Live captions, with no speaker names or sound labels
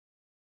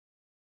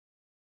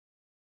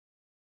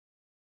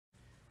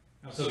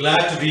I'm so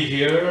glad to be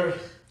here,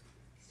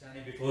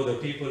 standing before the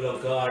people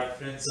of God,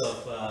 friends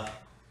of the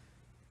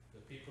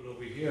people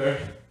over here,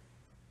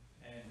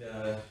 and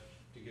to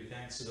give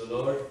thanks to the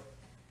Lord.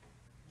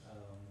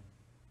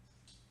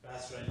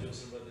 Pastor and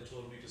Joseph brother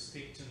told me to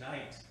speak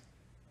tonight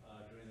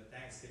during the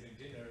Thanksgiving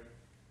dinner.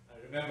 I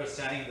remember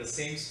standing in the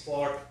same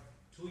spot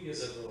 2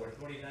 years ago, in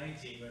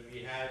 2019, when we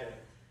had a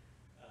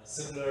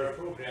similar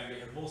program. We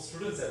had more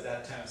students at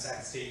that time.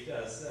 Sac State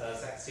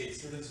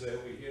students were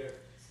over here.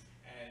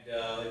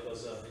 And it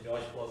was the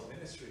George Paul's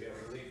ministry, I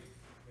believe.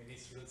 Many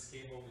students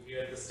came over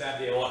here. At this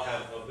time, they all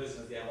have a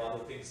business, they have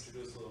other things to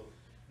do, so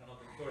none of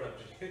them showed up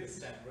today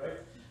this time, right?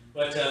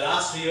 But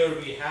last year,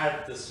 we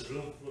had this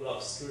room full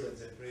of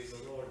students, and praise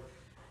the Lord.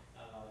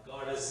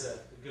 God is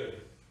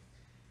good.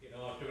 You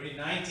know,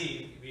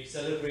 2019, we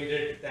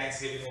celebrated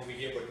Thanksgiving over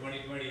here, but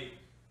 2020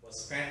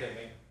 was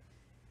pandemic,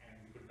 and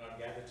we could not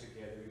gather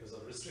together because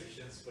of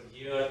restrictions. But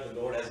here, the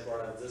Lord has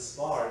brought us this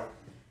far,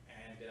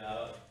 and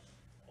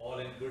all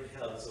in good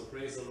health, so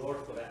praise the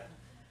Lord for that.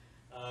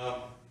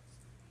 I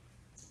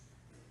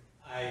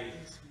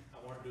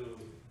want to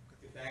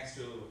give thanks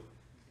to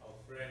our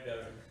friend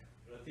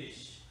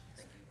Ratish,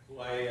 who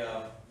I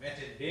met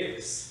in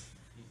Davis.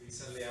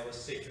 Recently I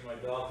was taking my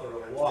dog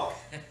for a walk,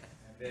 and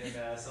then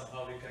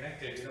somehow we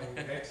connected. You know, we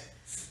met,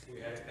 we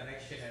had a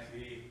connection, and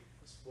we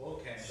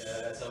spoke, and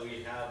that's how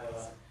we have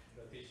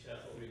Ratish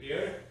over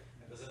here.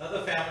 And there's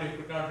another family who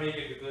could not make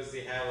it because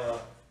they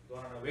have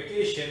gone on a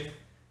vacation.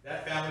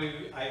 That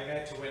family I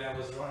met when I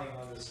was running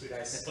on the street.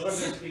 I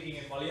started speaking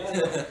in Malayalam,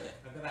 and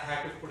then I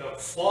had to put a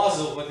pause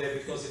over there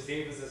because in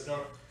Davis there's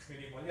not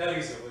many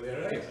Malayalis over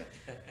there, right?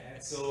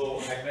 And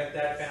so I met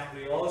that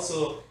family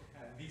also,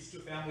 and these two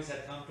families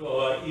had come to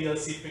our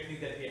ELC picnic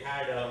that we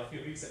had a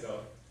few weeks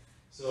ago.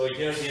 So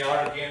here they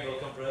are again.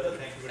 Welcome, brother.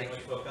 Thank you very much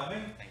for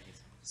coming. Thank you.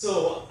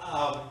 So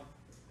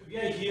we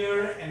are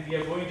here, and we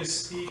are going to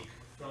speak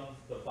from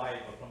the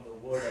Bible, from the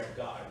Word of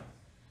God.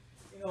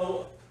 You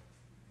know,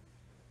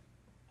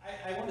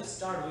 I want to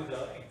start with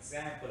an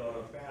example or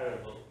a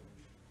parable.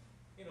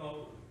 You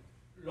know,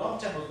 long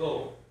time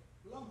ago,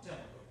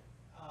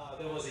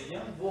 there was a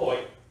young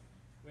boy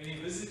when he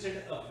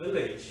visited a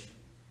village,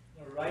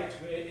 you know, right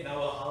where in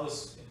our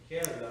house in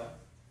Kerala.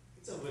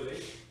 It's a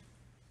village,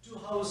 two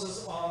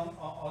houses on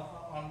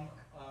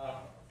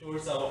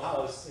towards our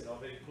house, you know,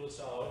 very close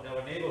to our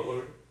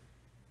neighborhood.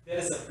 There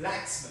is a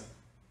blacksmith.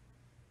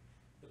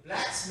 The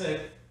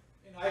blacksmith,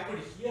 I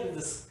could hear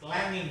this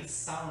clanging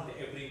sound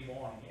every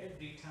morning.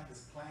 Every time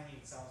this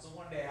clanging sound. So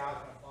one day I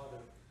asked my father,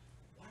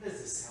 what is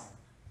this sound?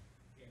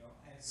 You know,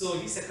 and so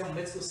he said, come,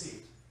 let's go see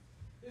it.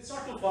 It's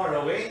not too far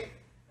away,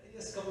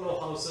 just a couple of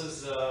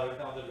houses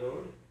down the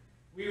road.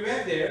 We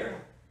went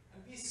there,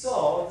 and we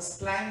saw this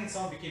clanging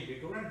sound became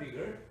bigger and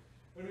bigger.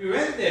 When we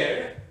went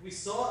there, we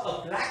saw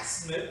a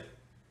blacksmith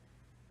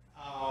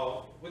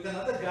with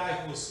another guy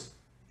who's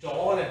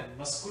tall and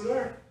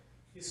muscular.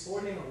 He's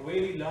holding a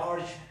very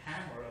large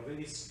hammer, a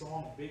very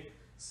strong, big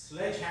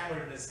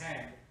sledgehammer in his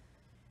hand.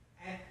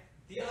 And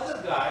the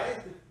other guy,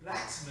 the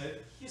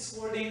blacksmith, he's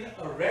holding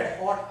a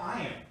red-hot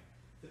iron.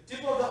 The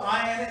tip of the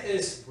iron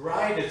is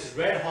bright, it's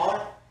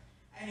red-hot,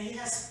 and he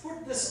has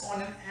put this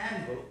on an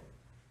anvil.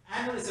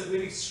 Anvil is a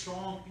very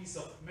strong piece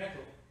of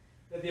metal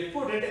that they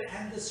put it,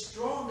 and the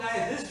strong guy,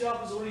 his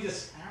job is only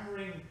just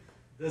hammering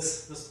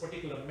this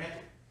particular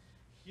metal.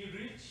 He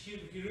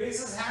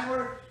raises his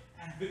hammer,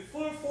 and with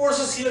full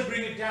forces he'll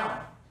bring it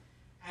down.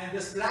 And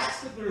this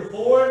blacksmith will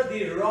hold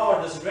the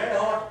rod, this red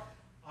hot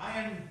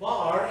iron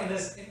bar in a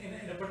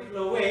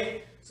particular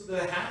way, so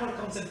the hammer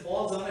comes and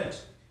falls on it,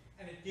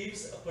 and it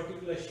gives a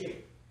particular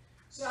shape.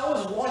 So I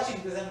was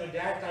watching this, and my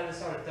dad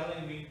started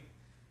telling me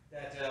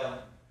that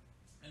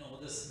you know,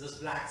 this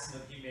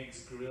blacksmith, he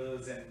makes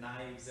grills and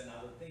knives and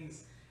other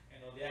things. You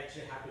know, they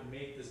actually have to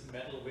make this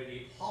metal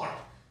very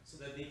hot so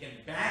that they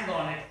can bang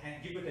on it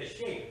and give it a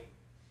shape.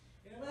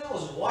 You know, when I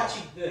was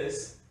watching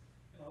this,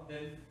 you know,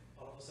 then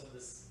all of a sudden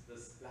this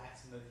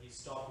blacksmith, he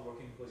stopped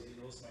working because he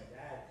knows my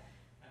dad,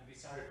 and we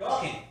started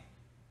talking.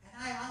 And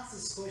I asked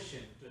this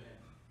question to him.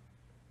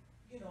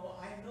 You know,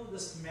 I know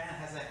this man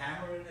has a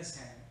hammer in his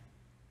hand.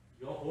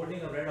 You're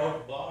holding a red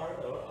hot bar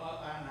or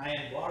an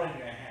iron bar in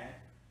your hand.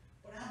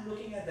 But I'm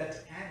looking at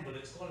that anvil.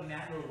 It's called an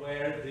anvil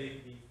where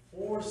the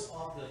force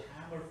of the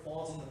hammer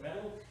falls on the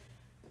metal.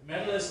 The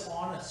metal is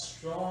on a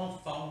strong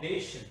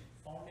foundation.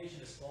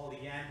 Foundation is called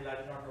the anvil. I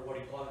do not know what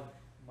you call in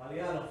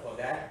Malayalam for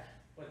that,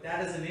 but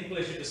that is in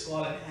English. It is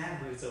called an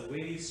anvil. It's a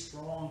very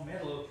strong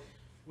metal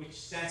which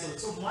stands out.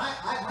 So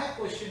my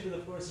question to the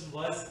person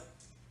was,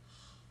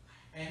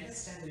 I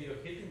understand that you're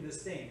hitting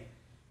this thing,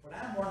 but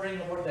I'm wondering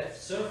about that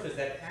surface,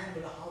 that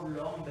anvil. How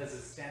long does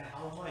it stand?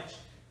 How much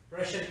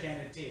pressure can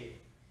it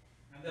take?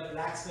 And the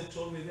blacksmith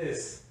told me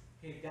this: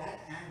 hey, that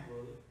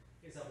anvil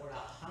is about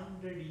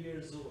 100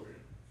 years old.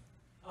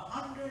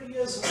 100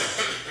 years old.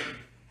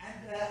 And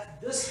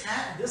this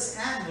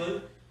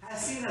anvil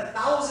has seen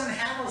 1,000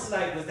 hammers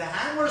like this. The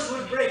hammers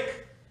will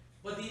break,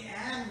 but the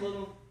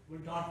anvil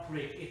will not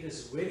break. It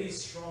is very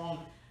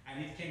strong,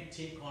 and it can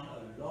take on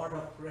a lot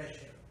of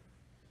pressure.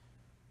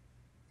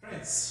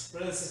 Friends,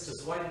 brothers and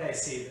sisters, why did I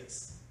say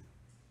this?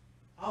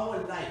 Our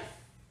life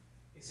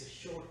is a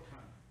short time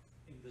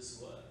in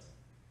this world.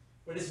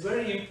 But it's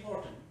very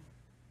important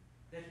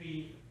that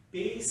we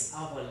base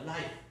our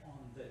life on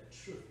the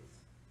truth.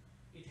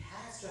 It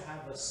has to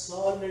have a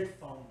solid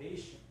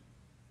foundation.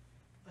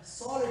 A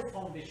solid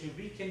foundation.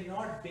 We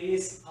cannot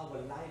base our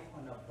life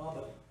on a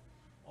bubble,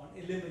 on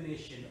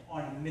elimination,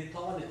 on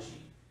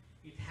mythology.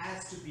 It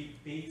has to be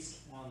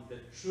based on the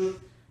truth,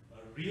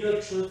 a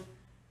real truth,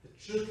 the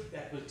truth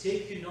that will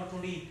take you not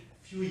only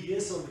a few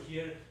years over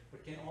here,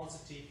 but can also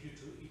take you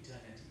to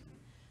eternity.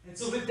 And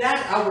so with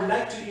that, I would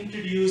like to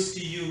introduce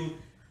to you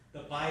the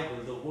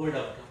Bible, the Word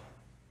of God.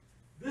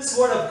 This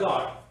Word of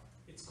God,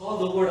 it's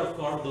called the Word of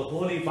God, the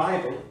Holy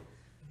Bible.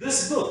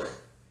 This book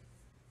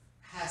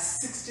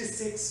has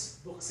 66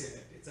 books in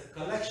it. It's a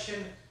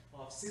collection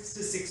of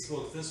 66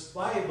 books. This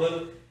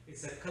Bible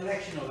is a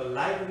collection of a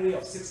library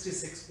of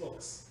 66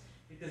 books.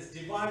 It is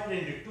divided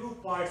into two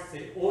parts,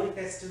 the Old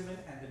Testament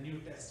and the New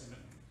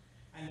Testament.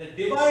 And the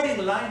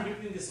dividing line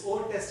between this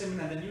Old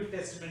Testament and the New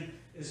Testament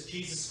is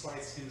Jesus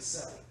Christ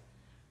himself.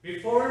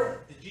 Before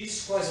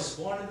Jesus Christ was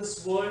born in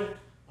this world,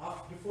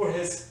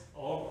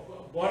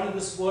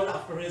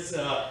 after his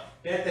death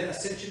and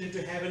ascension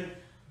into heaven,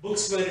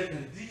 books were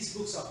written. These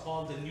books are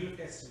called the New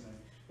Testament.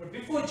 But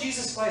before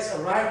Jesus Christ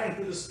arrived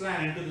into this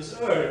planet, into this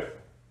earth,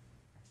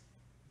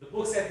 the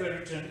books that were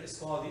written is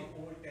called the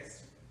Old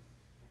Testament.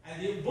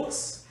 And the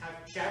books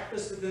have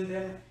chapters within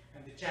them,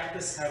 and the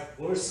chapters have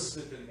verses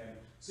within them.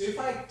 So if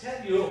I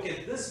tell you,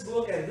 okay, this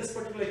book and this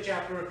particular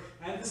chapter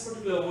and this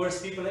particular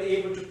verse, people are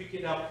able to pick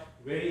it up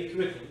very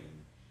quickly.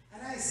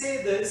 And I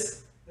say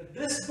this, that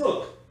this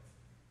book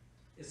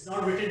is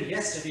not written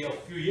yesterday or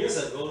a few years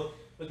ago,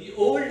 but the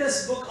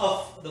oldest book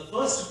of, the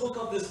first book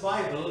of this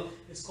Bible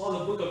is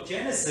called the book of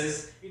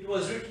Genesis. It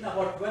was written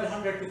about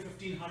 1200 to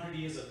 1500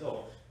 years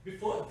ago,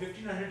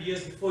 1500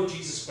 years before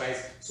Jesus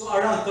Christ. So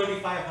around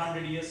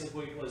 3500 years ago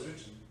it was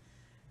written.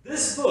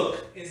 This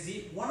book is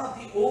one of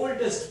the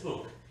oldest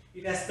books.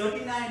 It has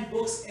 39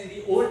 books in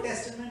the Old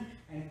Testament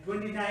and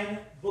 29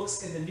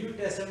 books in the New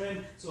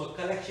Testament, so a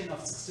collection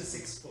of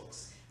 66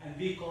 books. And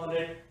we call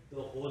it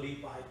the Holy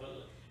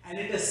Bible. And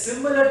it is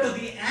similar to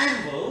the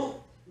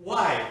anvil.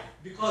 Why?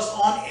 Because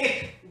on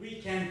it we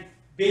can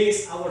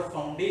base our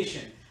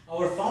foundation.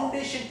 Our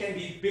foundation can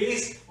be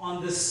based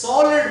on the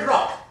solid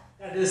rock,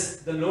 that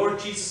is the Lord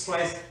Jesus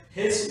Christ,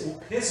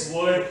 His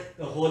Word,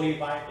 the Holy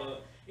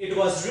Bible. It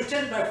was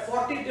written by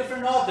 40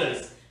 different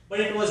authors. But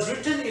it was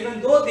written,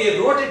 even though they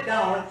wrote it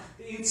down,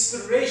 the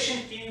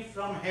inspiration came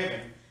from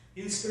heaven.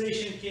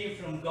 Inspiration came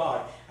from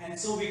God. And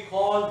so we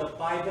call the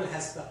Bible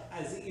as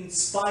the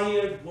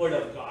inspired Word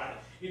of God.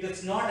 It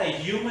is not a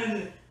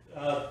human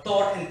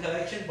thought and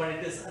collection, but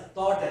it is a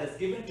thought that is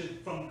given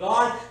from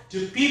God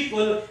to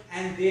people,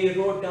 and they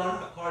wrote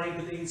down according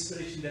to the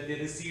inspiration that they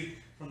received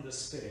from the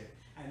Spirit.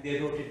 And they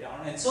wrote it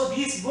down. And so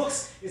these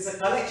books is a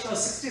collection of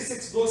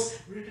 66 books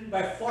written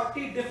by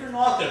 40 different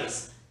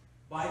authors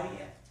by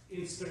the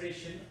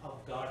inspiration of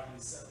God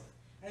himself.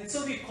 And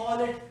so we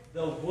call it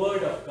the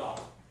Word of God.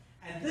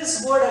 And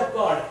this Word of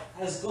God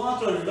has gone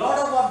through a lot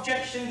of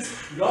objections,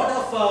 a lot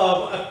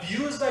of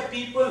abuse by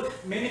people.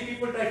 Many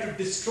people try to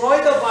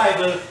destroy the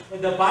Bible,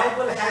 but the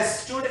Bible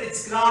has stood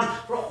its ground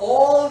for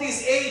all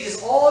these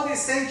ages, all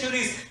these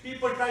centuries.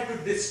 People try to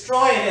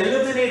destroy and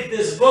eliminate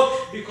this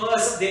book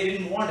because they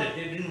didn't want it,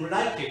 they didn't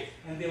like it,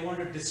 and they want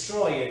to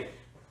destroy it.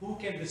 Who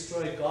can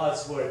destroy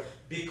God's Word?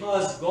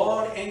 Because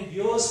God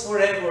endures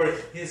forever.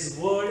 His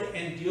Word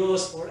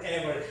endures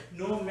forever.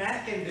 No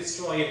man can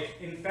destroy it.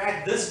 In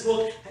fact, this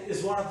book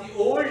is one of the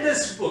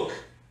oldest books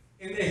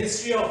in the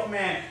history of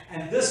man.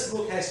 And this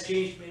book has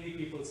changed many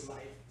people's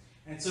life.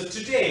 And so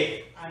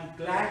today, I'm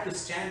glad to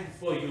stand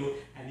before you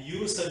and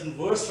use certain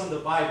verse from the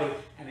Bible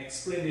and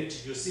explain it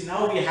to you. See,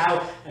 now we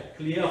have a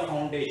clear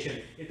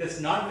foundation. It is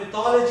not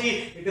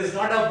mythology. It is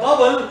not a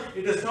bubble.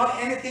 It is not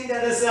anything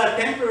that is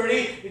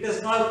temporary. It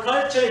is not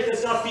culture. It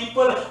is not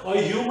people or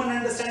human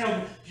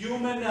understanding of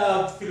human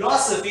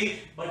philosophy.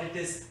 But it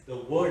is the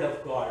Word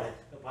of God.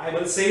 The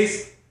Bible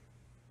says,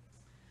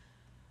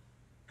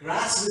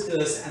 grass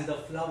withers and the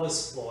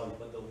flowers fall,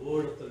 but the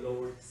word of the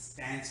Lord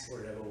stands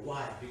forever.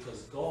 Why?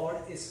 Because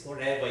God is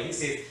forever. He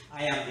says,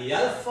 I am the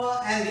Alpha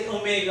and the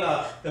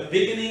Omega, the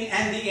beginning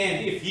and the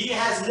end. If He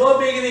has no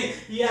beginning,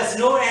 He has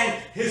no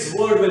end. His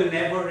word will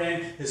never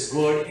end. His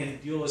word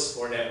endures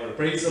forever.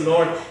 Praise the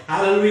Lord.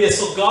 Hallelujah.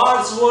 So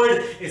God's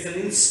word is an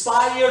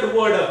inspired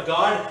word of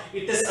God.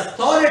 It is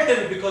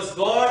authoritative because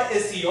God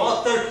is the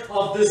author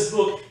of this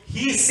book.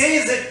 He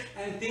says it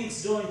and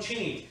things don't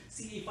change.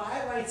 See, if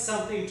I write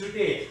something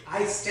today,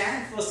 I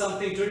stand for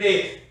something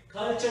today,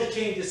 culture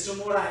changes,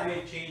 tomorrow I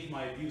may change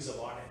my views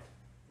about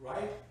it,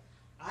 right?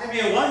 I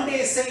may one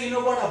day say, you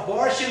know what,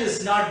 abortion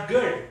is not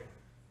good.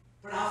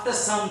 But after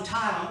some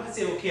time, I'm going to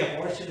say, okay,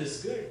 abortion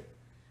is good.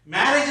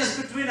 Marriage is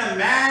between a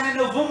man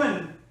and a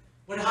woman.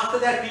 But after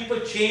that,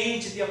 people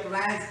change their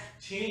plans,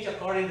 change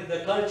according to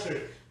the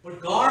culture. But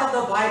God of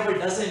the Bible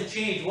doesn't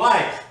change.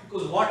 Why?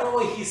 Because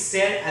whatever He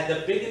said at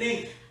the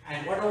beginning,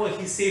 and whatever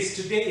he says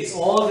today is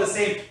all the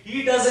same.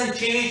 He doesn't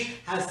change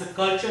as the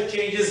culture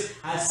changes,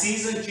 as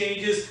season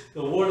changes,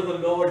 the word of the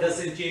Lord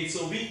doesn't change.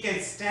 So we can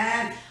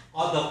stand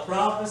on the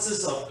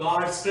promises of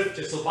God's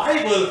scripture. So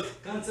Bible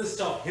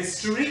consists of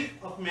history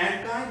of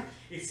mankind.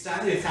 It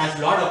has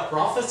a lot of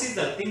prophecies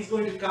that things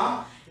going to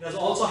come. It does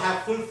also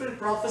have fulfilled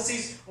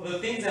prophecies of the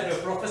things that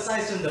were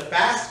prophesied in the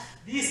past.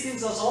 These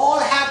things has all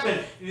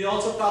happened. It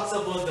also talks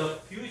about the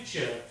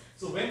future.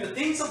 So when the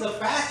things of the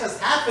past has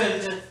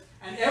happened,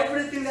 and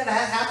everything that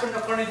has happened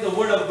according to the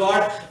word of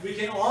God, we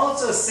can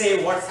also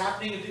say what's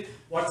happening,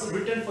 what's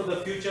written for the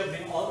future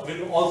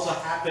will also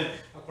happen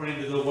according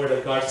to the word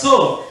of God.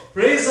 So,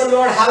 praise the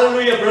Lord,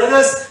 hallelujah,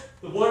 brothers.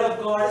 The word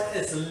of God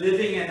is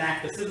living and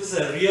active. So this is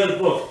a real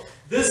book.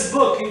 This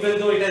book, even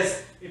though it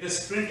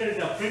is printed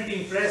in a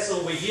printing press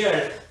over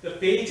here, the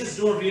pages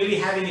don't really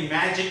have any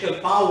magical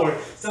power.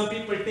 Some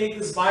people take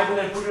this Bible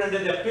and put it under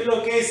their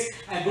pillowcase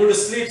and go to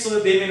sleep so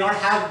that they may not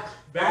have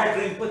bad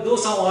dreams. But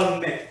those are all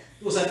myth.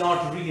 Those are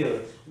not real.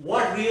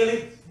 What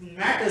really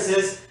matters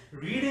is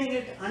reading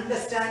it,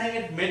 understanding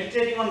it,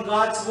 meditating on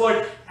God's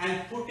word,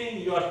 and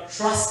putting your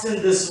trust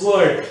in this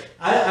word.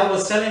 I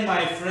was telling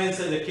my friends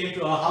that they came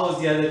to our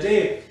house the other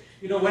day,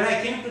 when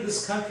I came to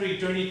this country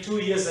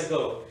 22 years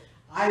ago,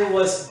 I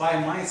was by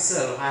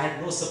myself. I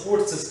had no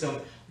support system.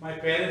 My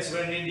parents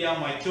were in India,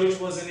 my church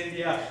was in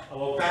India,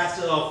 our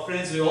pastor, our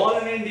friends were all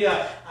in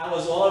India. I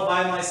was all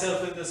by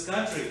myself in this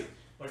country.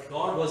 But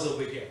God was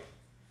over here.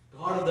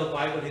 God of the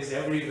Bible is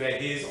everywhere.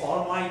 He is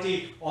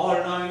almighty,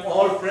 all-knowing,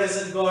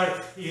 all-present God.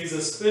 He is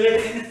a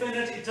spirit,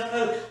 infinite,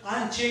 eternal,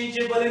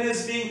 unchangeable in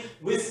his being,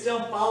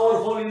 wisdom,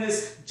 power,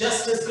 holiness,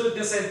 justice,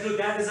 goodness, and truth.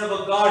 That is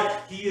our God.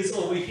 He is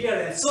over here.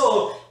 And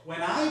so,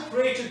 when I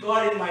pray to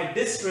God in my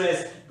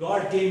distress,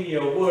 God gave me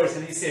a verse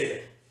and he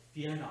said,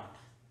 fear not.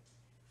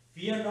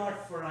 Fear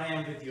not, for I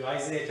am with you.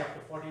 Isaiah chapter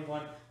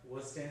 41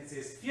 verse 10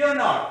 says, fear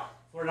not,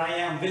 for I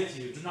am with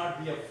you. Do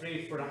not be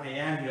afraid, for I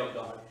am your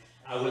God.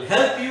 I will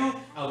help you,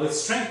 I will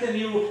strengthen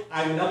you,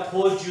 I will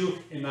uphold you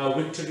in my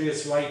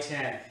victorious right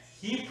hand.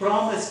 He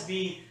promised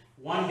me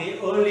one day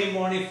early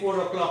morning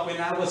 4 o'clock when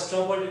I was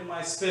troubled in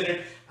my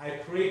spirit. I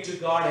prayed to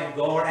God and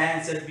God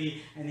answered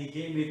me and he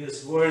gave me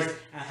this verse.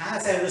 And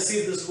as I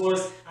received this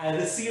verse, I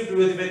received it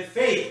with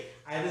faith.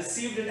 I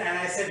received it and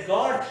I said,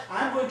 God,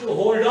 I'm going to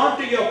hold on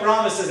to your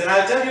promises. And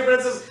I'll tell you,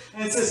 brothers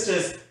and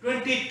sisters,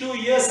 22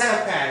 years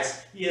have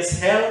passed. He has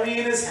held me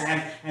in his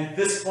hand and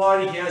this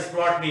far he has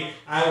brought me.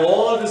 I have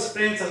all these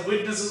friends as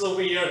witnesses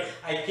over here.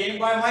 I came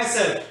by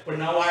myself, but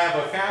now I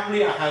have a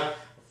family. I have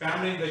a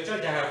family in the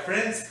church. I have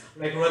friends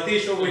like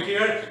Ratish over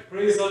here.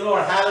 Praise the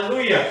Lord.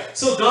 Hallelujah.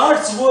 So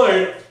God's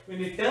word, when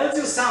he tells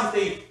you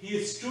something, he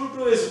is true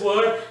to his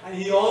word and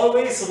he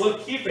always will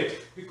keep it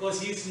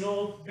because he is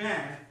no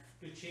man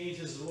to change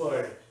his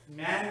word.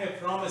 Man may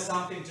promise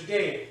something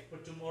today,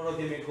 but tomorrow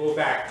they may go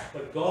back.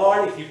 But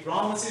God, if he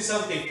promises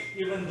something,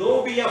 even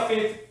though we are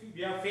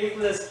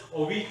faithless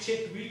or we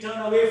turn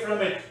away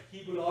from it,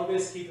 he will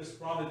always keep his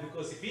promise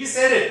because if he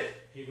said it,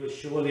 he will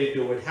surely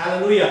do it.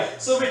 Hallelujah.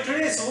 So with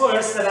today's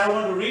verse that I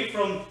want to read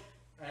from,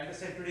 I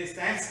understand today's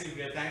Thanksgiving,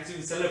 we are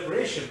Thanksgiving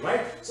celebration,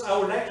 right? So I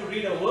would like to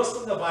read a verse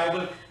from the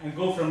Bible and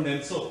go from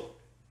them. So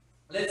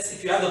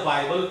if you have the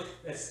Bible,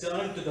 let's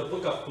turn to the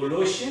book of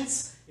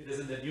Colossians. It is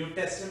in the New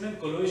Testament,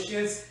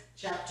 Colossians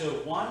chapter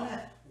 1,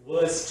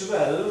 verse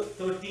 12,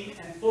 13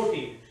 and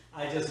 14.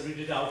 I just read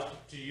it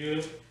out to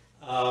you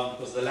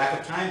because of the lack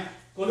of time.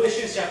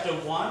 Colossians chapter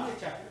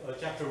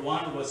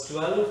 1, verse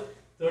 12,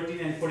 13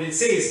 and 14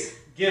 says,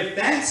 give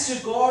thanks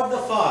to God the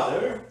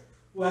Father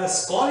who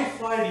has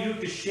qualified you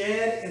to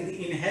share in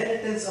the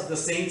inheritance of the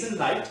saints in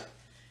light.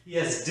 He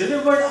has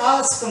delivered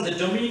us from the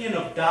dominion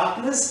of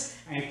darkness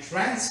and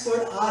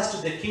transferred us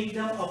to the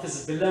kingdom of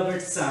his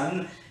beloved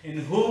Son, in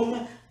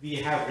whom we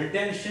have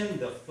redemption,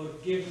 the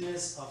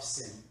forgiveness of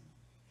sin.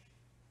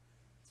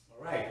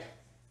 All right.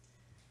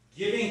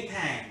 Giving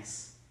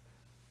thanks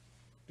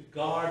to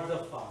God the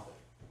Father.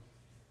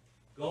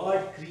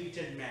 God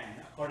created man.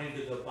 According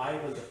to the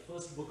Bible, the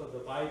first book of the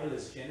Bible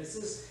is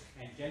Genesis.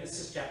 And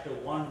Genesis chapter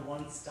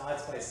 1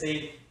 starts by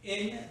saying,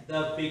 in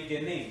the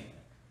beginning,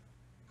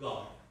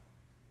 God.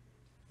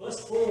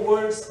 First 4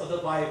 words of the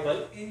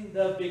Bible, in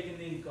the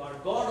beginning,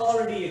 God. God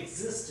already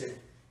existed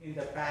in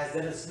the past.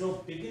 There is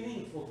no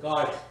beginning for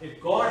God. If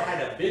God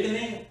had a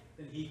beginning,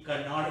 then he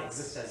cannot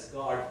exist as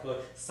God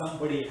because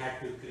somebody had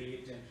to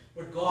create him.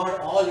 But God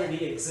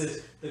already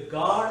exists. The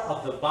God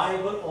of the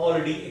Bible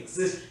already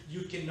exists.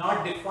 You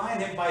cannot define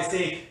him by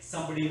saying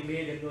somebody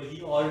made him. No,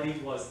 he already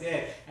was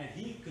there and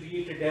he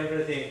created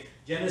everything.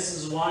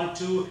 Genesis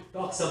 1:2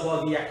 talks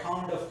about the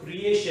account of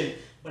creation.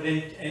 But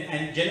in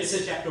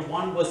Genesis chapter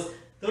 1 verse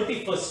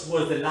 31st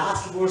verse, the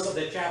last verse of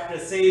the chapter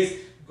says,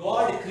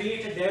 God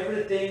created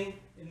everything,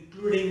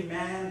 including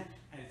man,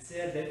 and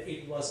said that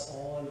it was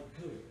all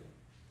good.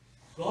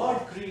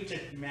 God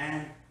created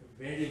man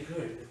very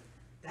good.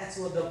 That's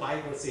what the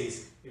Bible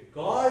says. If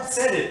God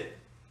said it,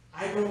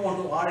 I don't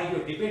want to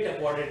argue or debate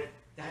about it.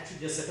 That should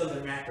just settle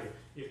the matter.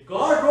 If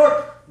God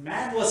wrote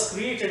Man was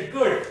created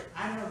good.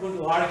 I'm not going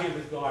to argue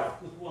with God.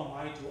 Who am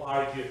I to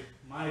argue?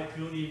 My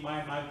puny,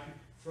 my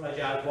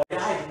fragile body.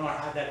 I do not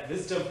have that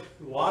wisdom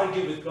to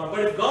argue with God.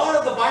 But if God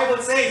of the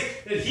Bible says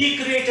that He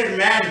created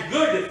man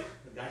good,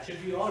 that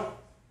should be all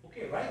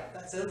okay, right?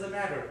 That settles the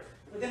matter.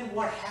 But then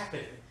what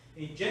happened?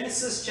 In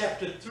Genesis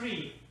chapter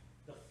 3,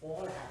 the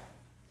fall happened.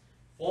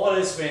 Fall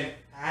is when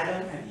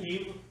Adam and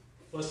Eve,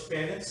 first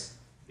parents,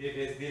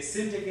 they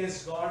sinned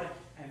against God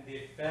and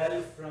they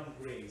fell from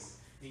grace.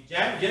 In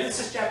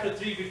Genesis chapter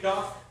 3,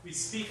 we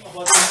speak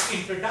about the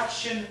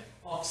introduction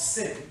of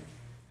sin.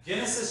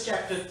 Genesis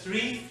chapter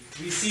 3,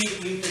 we see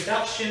the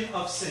introduction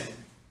of sin.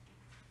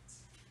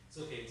 It's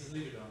okay, just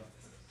leave it on.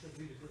 Just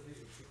leave it.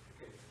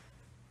 Okay.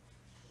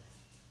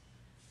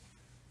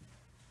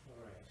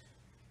 Alright.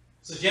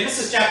 So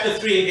Genesis chapter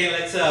 3, again,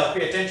 let's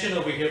pay attention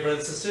over here,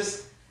 brothers and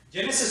sisters.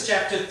 Genesis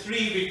chapter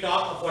 3, we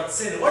talk about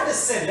sin. What is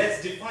sin?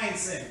 Let's define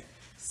sin.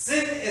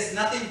 Sin is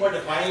nothing but a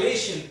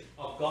violation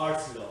of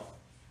God's law.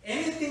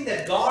 Anything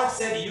that God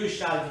said you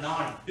shall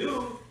not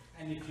do,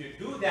 and if you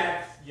do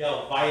that,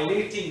 you're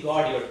violating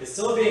God, you're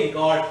disobeying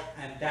God,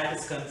 and that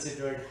is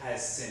considered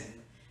as sin.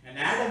 And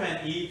Adam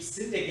and Eve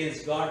sinned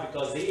against God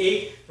because they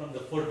ate from the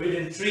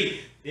forbidden tree.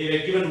 They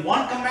were given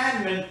one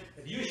commandment,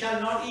 that you shall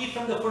not eat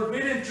from the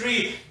forbidden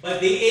tree, but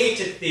they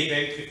ate it.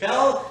 They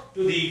fell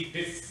to the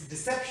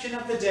deception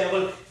of the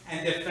devil,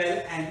 and they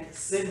fell, and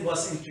sin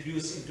was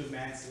introduced into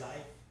man's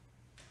life.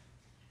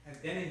 And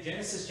then in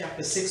Genesis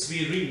chapter 6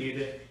 we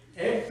read,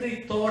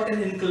 every thought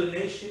and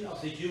inclination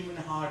of the human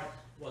heart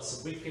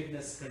was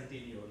wickedness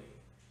continually.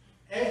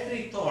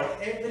 Every thought,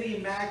 every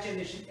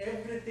imagination,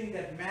 everything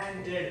that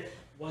man did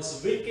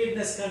was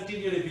wickedness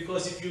continually.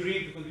 Because if you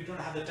read, because we don't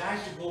have the time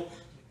to go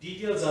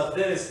details of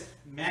this,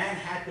 man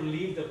had to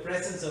leave the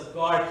presence of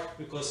God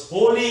because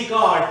holy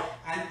God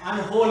and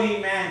unholy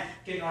man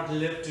cannot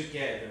live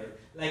together.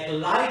 Like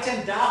light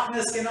and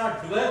darkness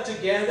cannot dwell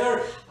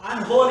together,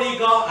 unholy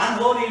God,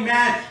 unholy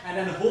man and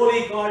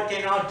unholy God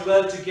cannot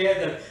dwell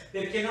together.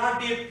 There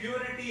cannot be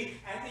purity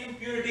and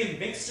impurity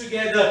mixed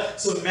together.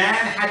 So man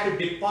had to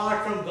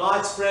depart from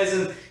God's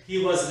presence.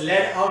 He was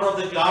led out of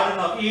the Garden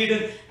of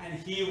Eden and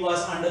he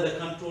was under the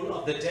control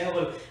of the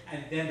devil.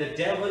 And then the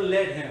devil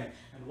led him.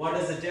 And what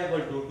does the devil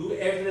do? Do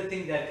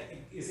everything that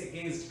is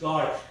against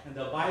God. And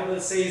the Bible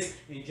says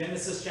in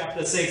Genesis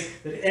chapter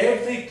 6 that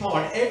every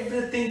thought,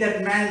 everything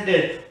that man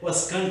did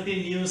was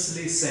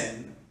continuously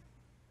sin.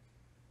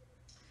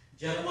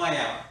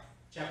 Jeremiah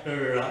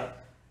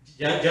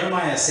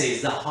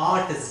says the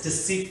heart is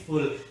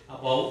deceitful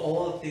above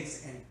all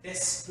things and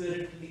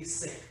desperately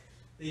sick.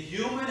 The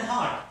human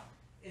heart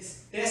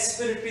is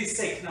desperately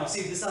sick. Now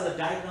see, these are the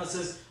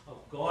diagnoses of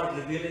God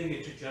revealing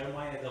it to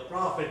Jeremiah the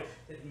prophet,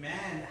 that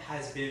man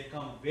has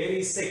become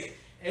very sick.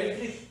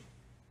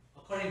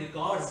 According to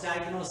God's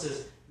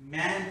diagnosis,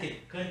 man can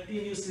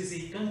continuously sin.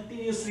 He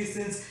continuously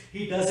sins.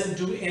 He doesn't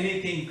do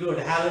anything good.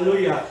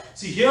 Hallelujah.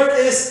 So here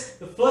is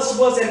the first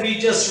verse that we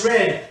just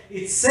read.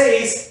 It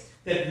says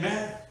that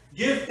man,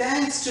 give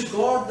thanks to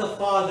God the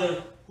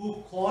Father who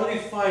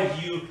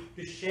qualified you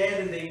to share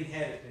in the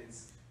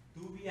inheritance.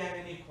 Do we have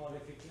any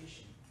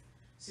qualification?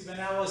 See, when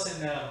I was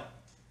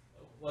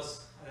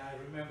I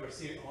remember,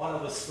 all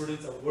of us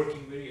students are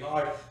working very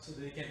hard so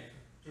that they can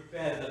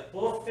prepare the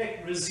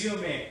perfect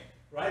resume.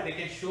 Right? They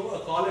can show a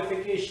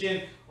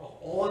qualification of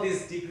all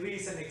these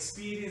degrees and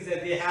experience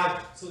that they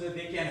have so that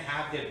they can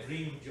have their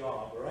dream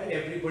job. Right?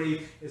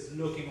 Everybody is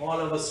looking, all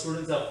of us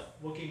students are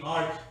working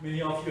hard.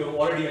 Many of you have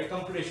already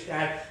accomplished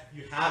that.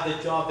 You have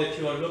the job that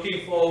you are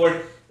looking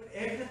forward. But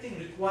everything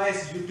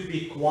requires you to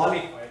be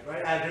qualified.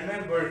 Right? I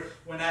remember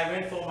when I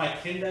went for my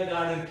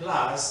kindergarten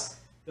class,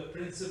 the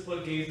principal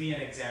gave me an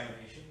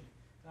examination.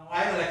 Now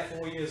I was like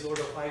 4 years old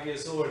or 5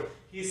 years old.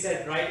 He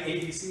said, write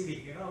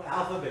ABCD,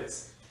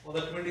 alphabets. Or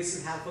the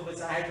 26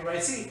 alphabets I had to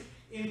write. See,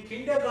 in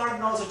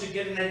kindergarten also, to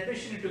get an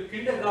admission into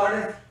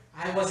kindergarten,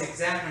 I was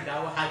examined.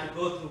 I had to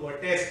go through a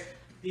test.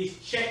 They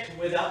checked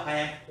whether I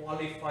am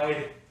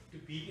qualified to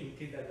be in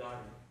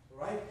kindergarten.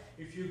 Right?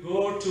 If you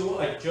go to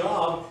a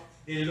job,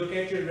 they look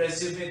at your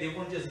resume. They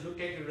won't just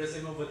look at your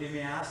resume, but they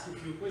may ask you a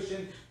few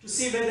questions to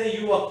see whether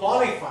you are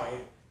qualified.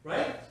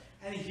 Right?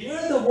 And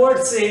here the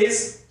word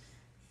says,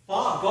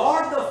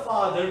 God the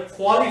Father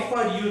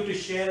qualified you to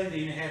share in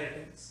the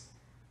inheritance.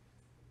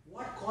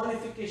 What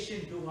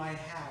qualification do I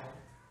have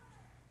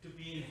to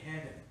be in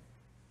heaven?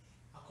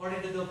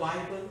 According to the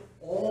Bible,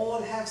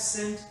 all have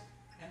sinned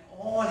and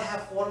all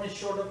have fallen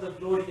short of the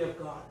glory of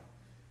God.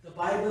 The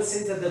Bible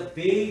says that the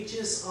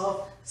wages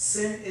of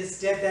sin is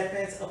death. That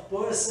means a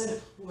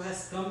person who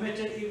has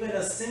committed even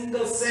a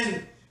single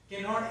sin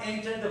cannot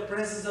enter the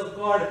presence of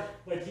God,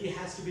 but he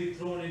has to be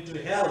thrown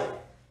into hell.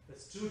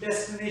 There's two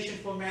destinations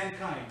for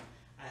mankind,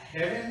 a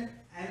heaven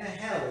and a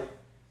hell.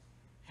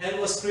 Hell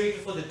was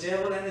created for the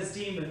devil and his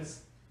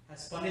demons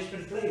as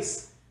punishment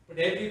place. But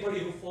everybody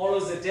who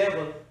follows the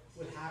devil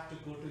will have to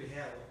go to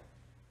hell.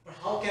 But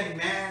how can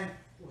man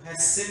who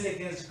has sinned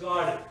against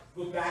God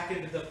go back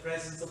into the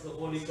presence of the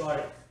Holy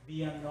God?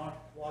 We are not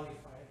qualified.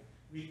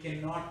 We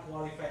cannot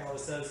qualify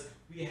ourselves.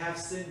 We have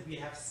sinned, we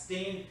have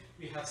stained,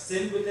 we have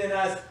sin within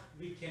us.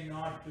 We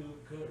cannot do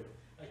good.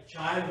 A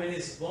child, when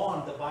is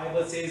born, the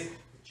Bible says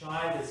the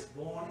child is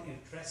born in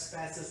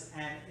trespasses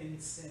and in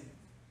sin.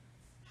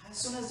 As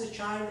soon as the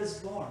child is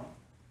born,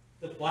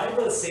 the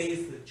Bible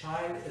says the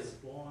child is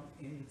born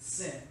in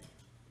sin.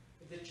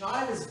 If the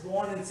child is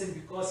born in sin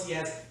because he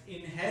has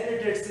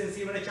inherited sin,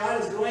 see, when a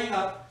child is growing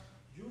up,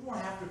 you don't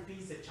have to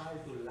teach the child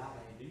to lie,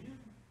 do you?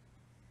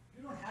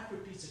 You don't have to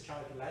teach a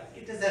child to lie.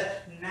 It is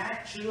a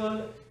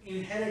natural,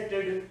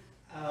 inherited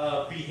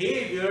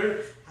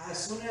behavior. As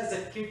soon as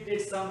the kid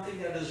did something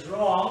that is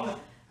wrong,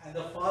 and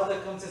the father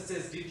comes and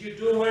says, did you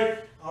do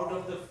it? Out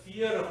of the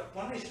fear of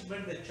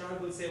punishment, the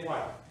child will say,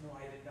 what? No,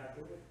 I did not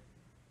do it.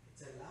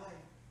 It's a lie.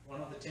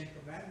 One of the 10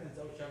 commandments,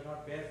 thou shalt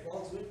not bear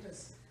false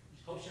witness.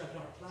 Thou shalt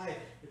not lie.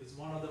 It is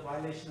one of the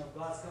violation of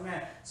God's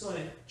command. So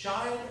a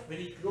child, when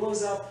he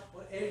grows up,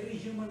 or every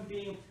human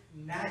being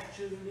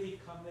naturally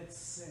commits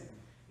sin.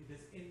 It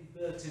is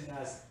inbuilt in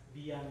us.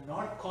 We are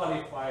not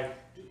qualified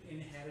to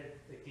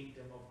inherit the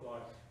kingdom of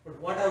God. But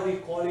what are we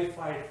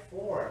qualified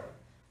for?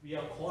 We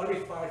are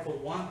qualified for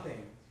one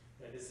thing,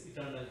 that is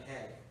eternal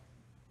hell.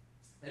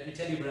 Let me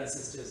tell you, brothers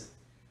and sisters,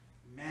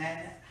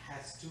 man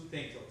has two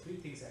things, or three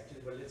things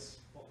actually, but let's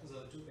focus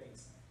on two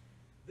things.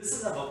 This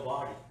is our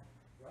body,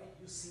 right?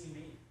 You see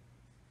me.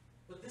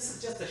 But this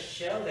is just a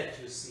shell that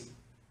you see.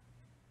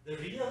 The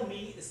real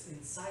me is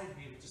inside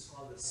me, which is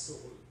called the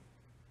soul,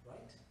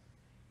 right?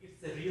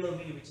 It's the real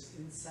me which is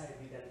inside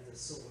me, that is the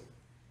soul.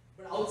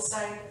 But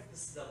outside,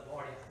 this is the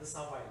body. This is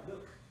how I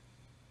look.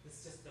 This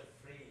is just a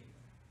frame.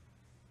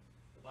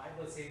 The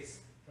Bible says,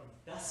 from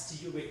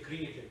dust you were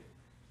created,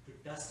 to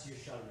dust you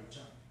shall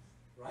return.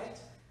 Right?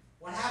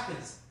 What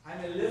happens? I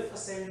may live for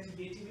 70,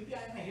 80, maybe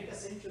I may hit a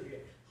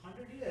century,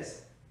 100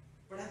 years.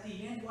 But at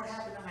the end, what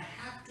happened? I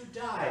have to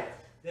die.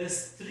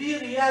 There's three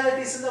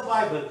realities in the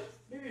Bible,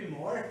 maybe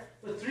more,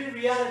 but three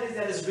realities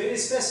that is very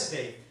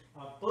specific.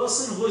 A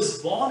person who is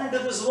born into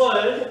this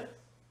world,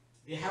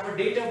 they have a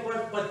date of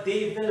birth, but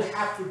they will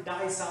have to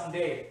die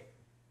someday.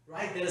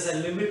 Right? There is a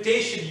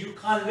limitation. You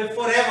can't live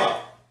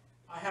forever.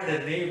 I had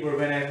a neighbor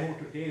when I moved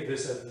to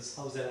Davis, at this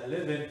house that I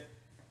live in.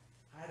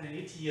 I had an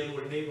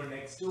 80-year-old neighbor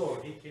next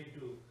door. He came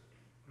to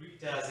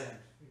greet us and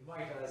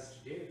invite us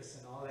to Davis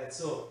and all that.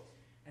 So,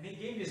 and he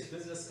gave me his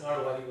business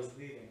card while he was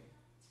leaving.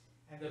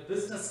 And the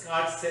business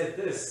card said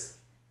this: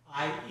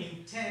 I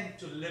intend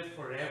to live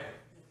forever.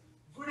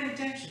 Good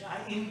intention.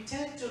 I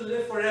intend to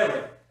live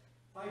forever.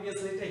 5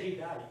 years later, he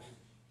died.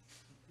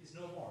 He's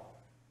no more.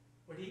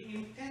 But he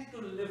intends to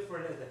live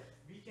forever.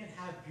 We can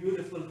have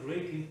beautiful,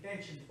 great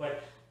intentions,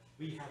 but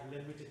we have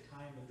limited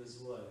time in this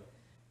world.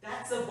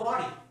 That's the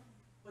body.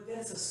 But there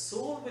is a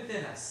soul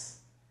within us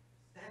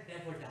that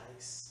never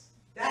dies.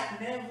 That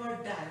never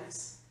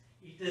dies.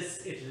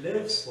 It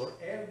lives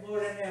forever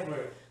and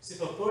ever. So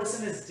if a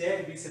person is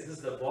dead, we say this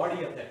is the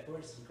body of that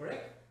person,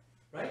 correct?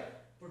 Right?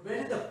 But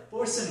where did the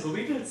person go?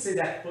 We don't say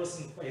that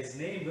person by his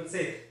name. We'll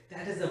say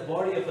that is the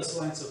body of a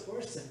so-and-so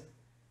person.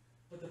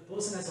 But the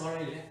person has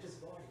already left his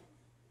body.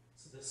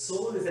 So the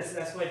soul is,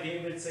 that's why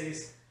David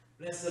says,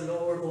 bless the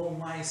Lord, O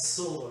my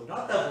soul.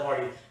 Not the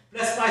body.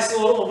 Bless my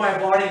soul, O my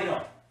body.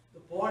 No.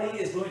 The body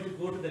is going to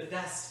go to the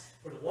dust.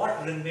 But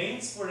what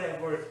remains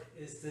forever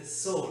is the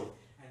soul.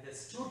 And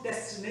there's two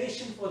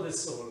destinations for the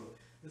soul.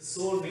 The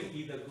soul may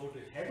either go to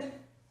heaven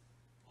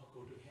or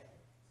go to hell.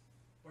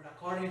 But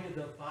according to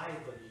the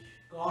Bible,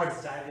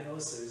 God's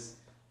diagnosis,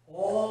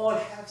 all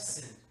have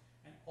sinned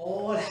and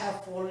all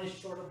have fallen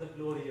short of the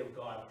glory of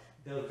God.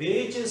 The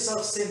wages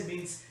of sin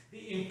means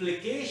the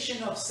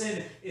implication of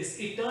sin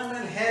is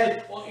eternal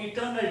hell or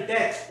eternal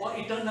death or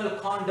eternal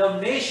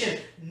condemnation.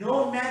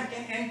 No man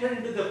can enter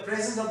into the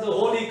presence of the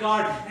Holy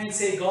God and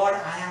say, God,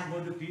 I am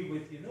going to be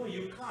with you. No,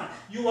 you can't.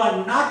 You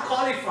are not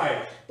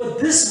qualified. But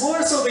this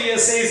verse over here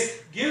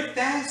says, give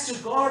thanks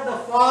to God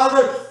the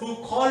Father who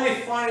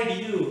qualified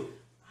you.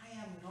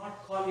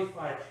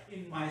 Qualified.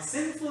 In my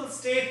sinful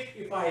state,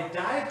 if I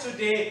die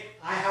today,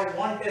 I have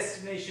one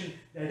destination,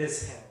 that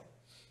is hell.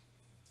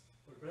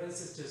 But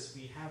brothers and sisters,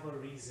 we have a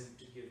reason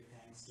to give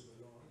thanks to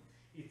the Lord.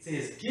 It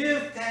says,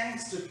 give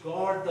thanks to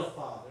God the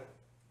Father.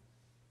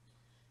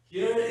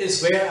 Here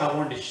is where I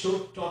want to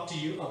talk to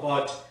you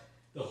about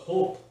the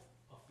hope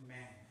of man.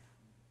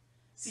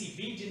 See,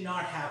 we did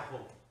not have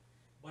hope,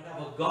 but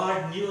our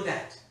God knew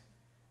that.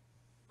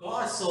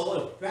 God saw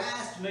a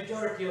vast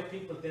majority of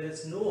people, there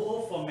is no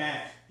hope for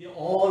man. They're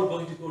all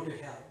going to go to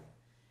hell.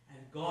 And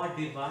God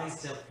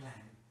devised a plan.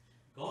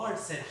 God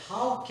said,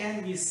 how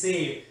can we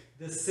save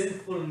the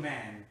sinful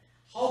man?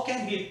 How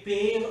can we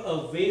pave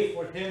a way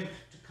for him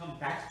to come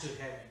back to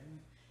heaven?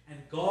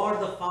 And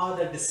God the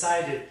Father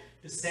decided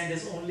to send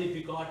his only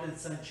begotten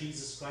Son,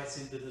 Jesus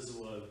Christ, into this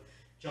world.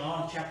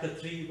 John chapter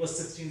 3 verse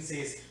 16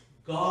 says,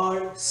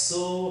 God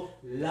so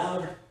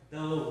loved the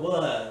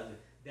world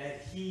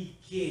that he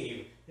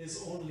gave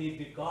his only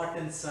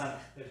begotten Son,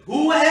 that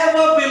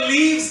whoever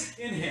believes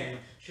in him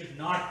should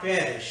not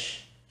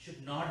perish,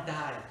 should not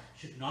die,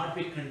 should not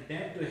be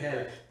condemned to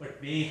hell,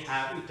 but may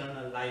have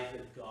eternal life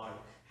with God.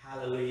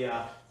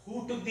 Hallelujah.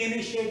 Who took the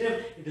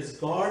initiative? It is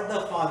God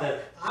the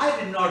Father. I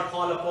did not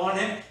call upon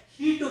him.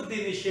 He took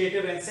the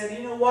initiative and said,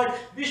 you know what?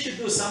 We should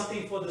do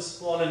something for this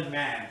fallen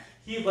man.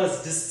 He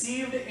was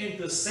deceived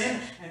into sin,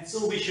 and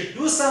so we should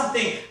do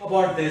something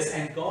about this.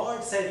 And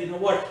God said, you know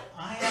what?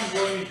 I am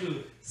going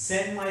to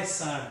send my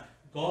son,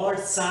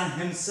 God's Son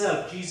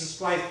himself, Jesus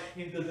Christ,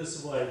 into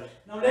this world.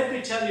 Now let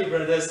me tell you,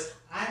 brothers,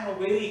 I am a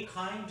very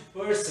kind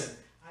person.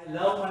 I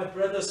love my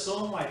brother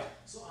so much.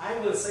 So I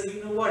will say,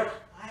 you know what?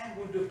 I am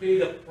going to pay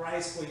the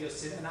price for your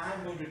sin, and I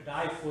am going to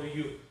die for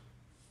you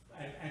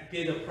and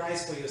pay the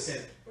price for your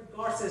sin. But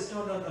God says,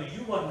 no,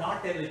 you are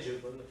not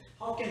eligible.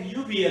 How can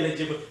you be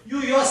eligible? You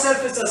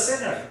yourself is a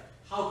sinner.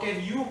 How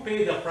can you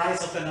pay the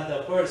price of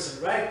another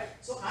person, right?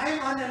 So I am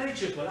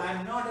uneligible. I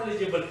am not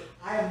eligible.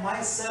 I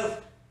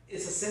myself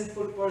is a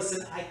sinful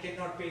person. I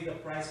cannot pay the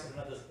price for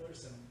another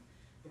person.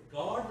 But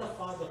God the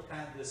Father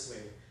planned this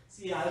way.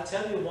 See, I'll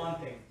tell you one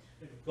thing.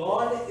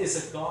 God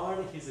is a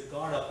God. He's a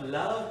God of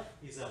love.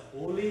 He's a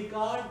holy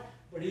God.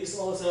 But he's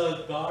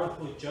also a God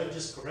who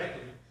judges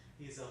correctly.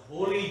 He's a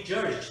holy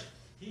judge.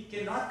 He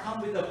cannot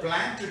come with a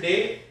plan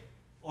today,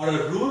 or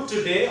a rule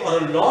today, or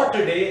a law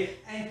today,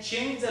 and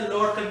change the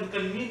law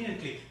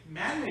conveniently.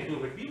 Man may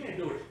do it. We may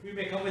do it. We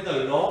may come with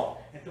a law,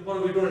 and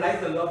tomorrow we don't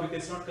like the law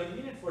because it's not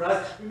convenient for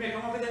us. We may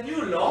come up with a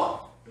new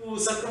law to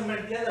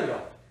supplement the other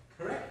law.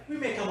 Correct? We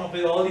may come up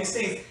with all these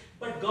things.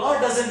 But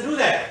God doesn't do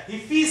that.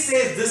 If He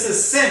says this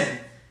is sin,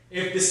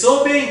 if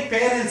disobeying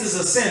parents is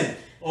a sin,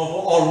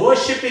 or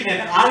worshipping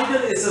an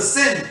idol is a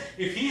sin,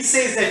 if He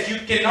says that you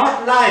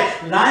cannot lie,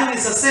 lying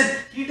is a sin,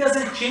 He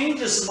doesn't change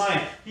His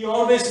mind. He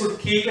always would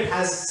keep it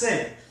as a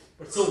sin.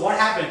 But so what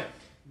happened?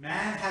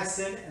 Man has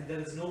sinned, and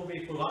there is no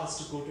way for us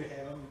to go to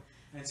heaven.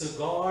 And so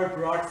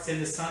God sent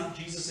His Son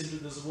Jesus into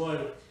this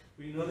world.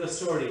 We know the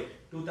story.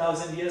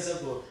 2,000 years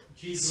ago,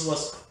 Jesus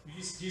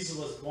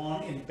was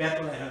born in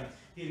Bethlehem.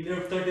 He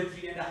lived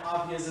 33 and a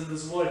half years in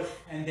this world,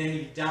 and then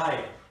He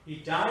died. He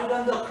died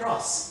on the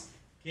cross.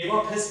 Gave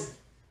up his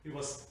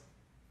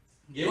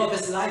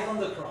life on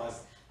the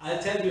cross.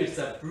 I'll tell you, it's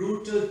a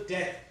brutal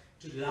death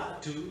to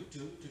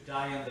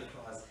die on the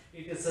cross.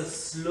 It is a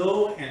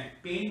slow and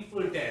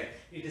painful death.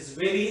 It is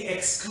very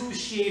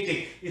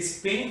excruciating. It's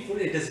painful.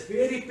 It is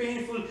very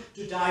painful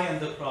to die on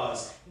the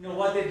cross. You know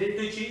what they did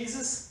to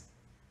Jesus?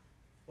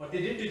 What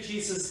they did to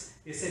Jesus,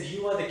 they said,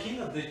 you are the King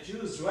of the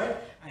Jews, right?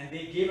 And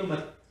they gave Him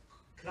a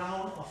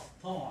crown of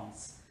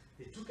thorns.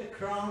 They took a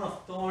crown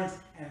of thorns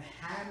and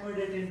hammered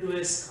it into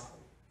His skull.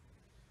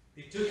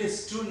 They took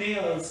His 2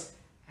 nails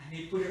and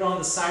He put it on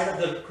the side of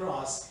the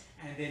cross,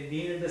 and they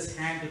nailed His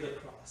hand to the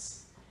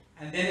cross.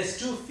 And then His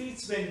 2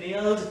 feet were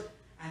nailed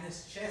and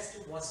His chest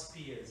was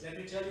pierced. Let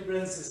me tell you,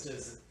 brothers and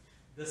sisters,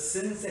 the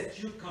sins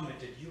that you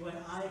committed, you and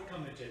I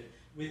committed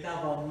with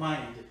our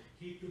mind,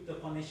 He took the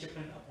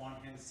punishment upon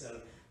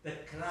Himself. The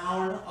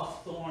crown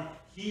of thorn,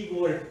 He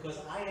wore it because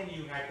I and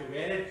you had to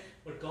wear it.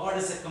 But God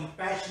is a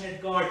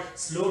compassionate God,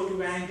 slow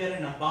to anger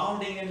and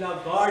abounding in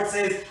love. God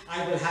says,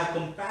 I will have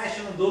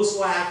compassion on those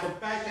who I have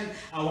compassion.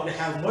 I want to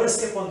have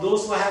mercy upon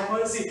those who I have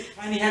mercy.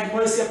 And He had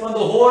mercy upon the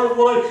whole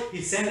world.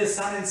 He sent His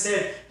Son and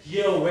said,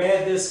 here,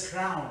 wear this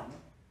crown.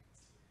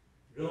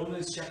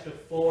 Romans chapter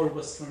 4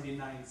 verse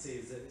 29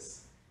 says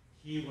this.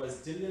 He was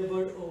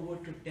delivered over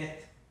to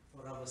death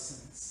for our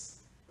sins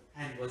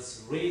and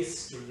was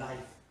raised to life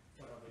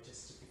for our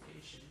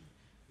justification.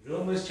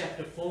 Romans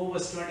chapter 4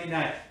 verse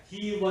 29.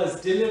 He was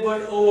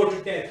delivered over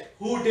to death.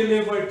 Who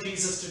delivered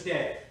Jesus to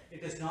death?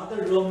 It is not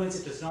the Romans,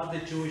 it is not the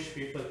Jewish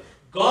people.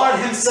 God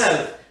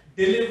Himself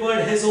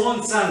delivered His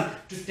own Son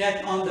to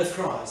death on the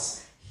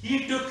cross.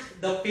 He took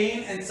the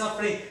pain and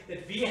suffering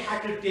that we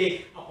had to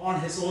take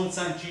upon His own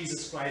Son,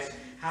 Jesus Christ.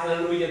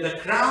 Hallelujah. The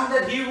crown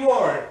that He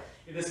wore,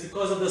 it is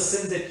because of the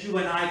sins that you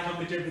and I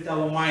committed with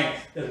our mind.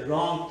 The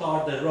wrong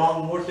thought, the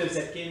wrong motives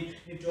that came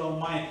into our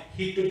mind.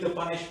 He took the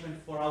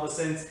punishment for our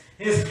sins.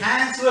 His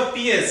hands were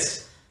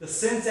pierced. The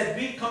sins that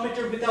we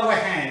committed with our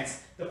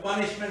hands, the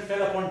punishment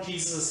fell upon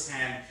Jesus'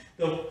 hand.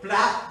 The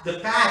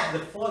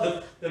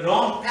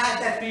wrong path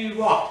that we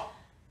walked,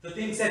 the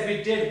things that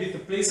we did, with the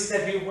places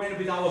that we went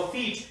with our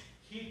feet,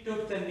 He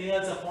took the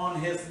nails upon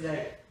His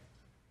leg.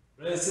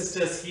 Brothers and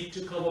sisters, He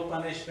took our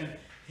punishment.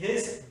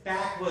 His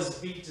back was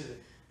beaten.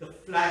 The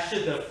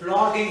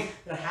flogging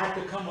that had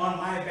to come on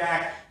my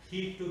back,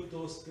 He took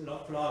those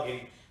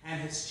flogging,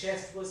 and His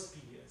chest was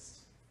pierced.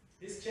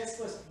 His chest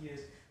was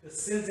pierced. The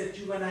sins that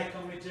you and I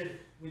committed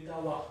with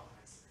our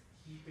hearts,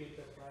 He paid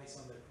the price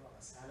on the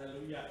cross.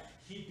 Hallelujah.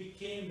 He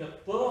became the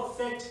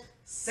perfect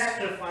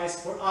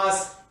sacrifice for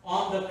us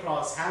on the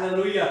cross.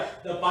 Hallelujah.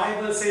 The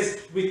Bible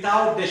says,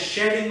 without the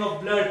shedding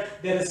of blood,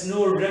 there is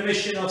no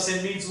remission of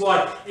sin. Means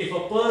what? If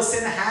a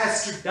person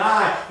has to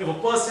die, if a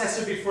person has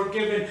to be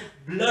forgiven,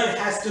 blood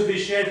has to be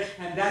shed.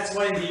 And that's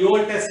why in the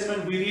Old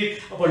Testament we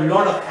read about a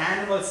lot of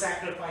animal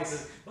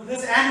sacrifices. But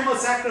this animal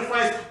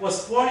sacrifice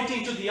was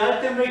pointing to the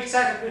ultimate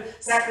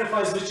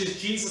sacrifice, which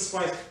is Jesus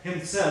Christ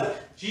Himself.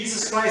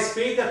 Jesus Christ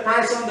paid the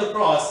price on the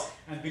cross.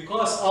 And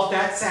because of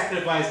that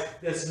sacrifice,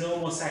 there's no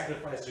more sacrifice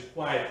sacrifice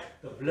required.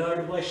 The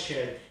blood was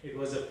shed. It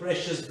was the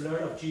precious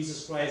blood of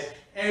Jesus Christ.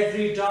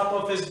 Every drop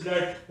of his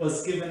blood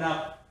was given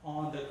up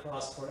on the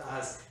cross for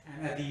us.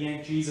 And at the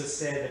end, Jesus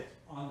said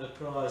on the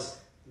cross,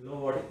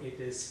 Lord, it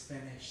is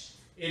finished.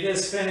 It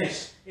is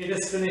finished. It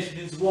is finished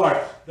means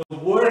what? The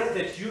work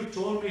that you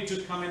told me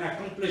to come and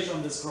accomplish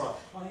on this cross,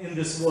 in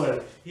this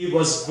world. He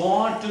was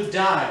born to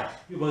die.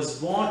 He was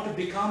born to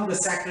become the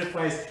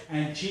sacrifice.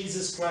 And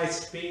Jesus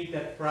Christ paid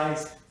that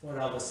price for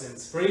our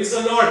sins. Praise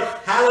the Lord.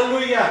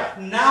 Hallelujah.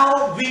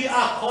 Now we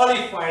are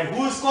qualified.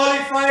 Who is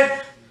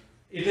qualified?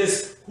 It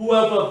is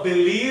whoever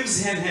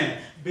believes in him,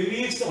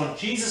 believes on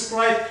Jesus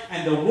Christ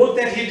and the work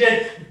that he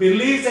did,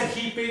 believes that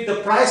he paid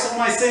the price for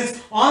my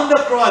sins on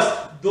the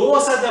cross.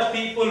 Those are the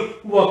people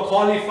who are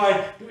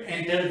qualified to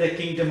enter the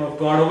kingdom of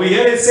God. Over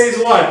here it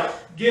says what?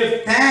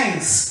 Give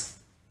thanks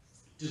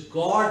to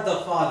God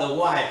the Father.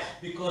 Why?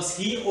 Because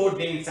he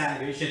ordained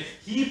salvation.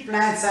 He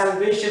planned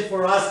salvation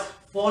for us,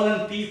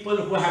 fallen people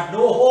who have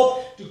no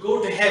hope to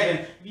go to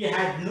heaven. We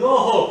had no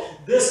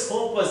hope. This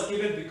hope was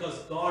given because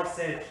God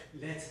said,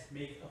 let's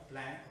make a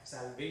plan of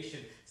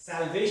salvation.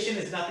 Salvation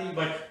is nothing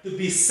but to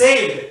be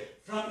saved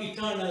from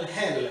eternal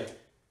hell.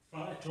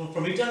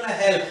 From eternal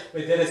hell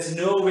where there is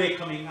no way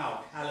coming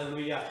out.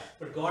 Hallelujah.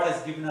 But God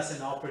has given us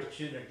an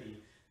opportunity.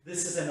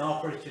 This is an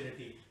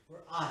opportunity for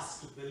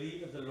us to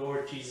believe in the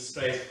Lord Jesus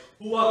Christ.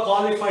 Who are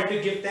qualified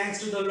to give thanks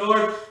to the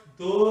Lord?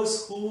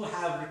 Those who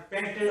have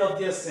repented of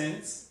their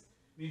sins.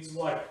 Means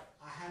what?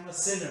 I am a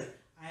sinner.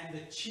 I am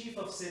the chief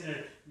of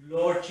sinners.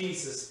 Lord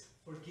Jesus,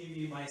 forgive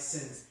me my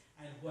sins.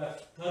 And who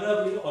have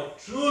thoroughly or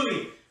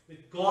truly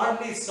with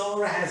godly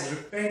sorrow has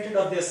repented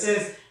of their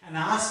sins and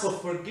asked for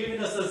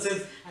forgiveness of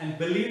sins and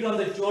believed on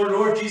the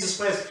Lord Jesus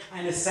Christ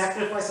and his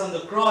sacrifice on the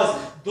cross.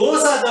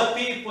 Those are the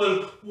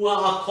people who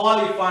are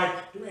qualified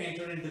to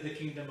enter into the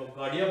kingdom of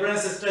God. Dear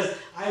brothers and sisters,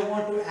 I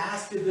want to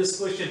ask you this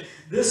question.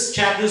 This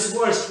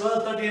verse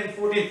 12, 13 and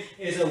 14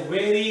 is a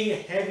very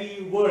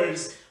heavy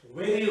verse.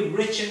 Very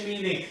rich in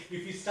meaning.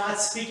 If you start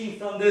speaking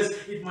from this,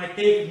 it might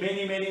take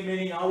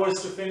many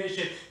hours to finish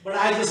it. But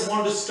I just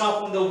want to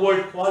stop on the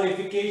word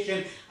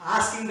qualification,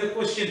 asking the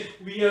question,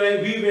 we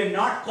were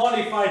not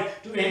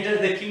qualified to enter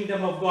the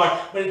kingdom of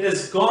God, but it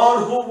is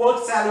God who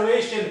works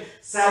salvation.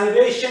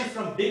 Salvation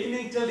from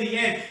beginning till the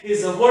end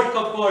is a work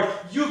of God.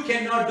 You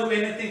cannot do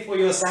anything for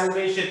your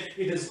salvation.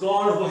 It is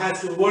God who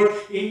has to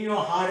work in your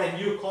heart and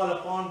you call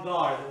upon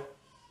God.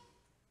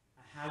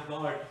 Have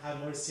God have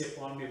mercy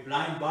upon me.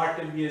 Blind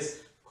Bartimaeus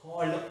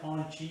called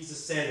upon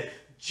Jesus, said,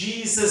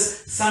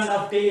 Jesus, Son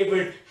of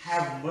David,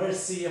 have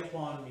mercy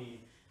upon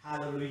me.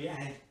 Hallelujah.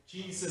 And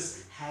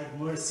Jesus had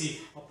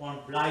mercy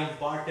upon blind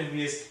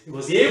Bartimaeus. He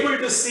was able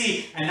to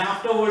see, and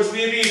afterwards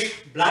we read,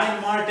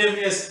 blind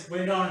Bartimaeus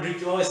went on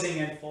rejoicing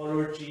and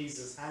followed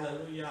Jesus.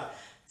 Hallelujah.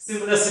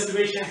 Similar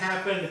situation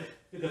happened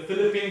with the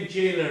Philippine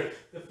jailer.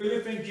 The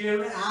Philippine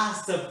jailer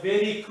asked a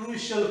very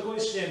crucial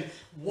question.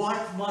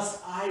 What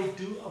must I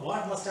do?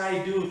 What must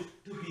I do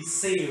to be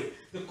saved?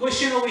 The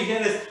question over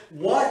here is,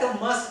 what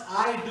must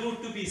I do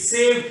to be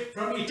saved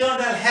from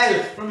eternal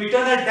hell, from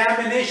eternal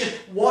damnation?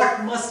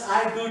 What must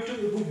I do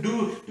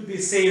to be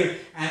saved?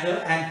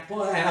 And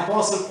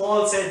Apostle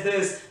Paul said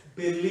this,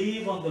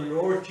 believe on the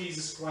Lord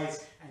Jesus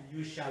Christ and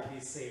you shall be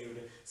saved.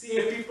 See,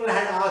 if people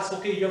had asked,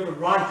 okay, you have to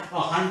run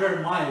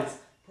 100 miles,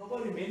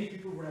 probably many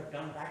people would have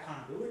done it. I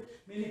can't do it.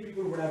 Many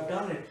people would have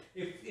done it.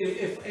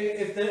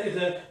 If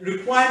the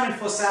requirement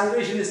for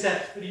salvation is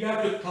that you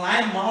have to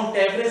climb Mount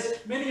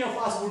Everest, many of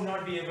us would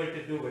not be able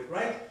to do it,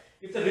 right?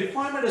 If the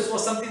requirement is for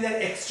something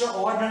that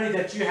extraordinary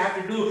that you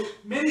have to do,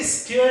 many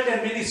skilled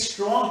and many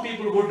strong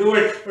people would do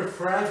it, but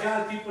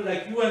fragile people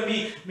like you and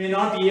me may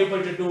not be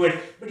able to do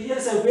it. But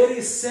here's a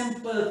very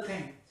simple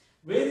thing.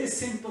 Very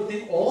simple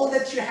thing. All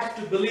that you have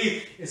to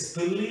believe is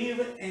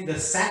believe in the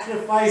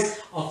sacrifice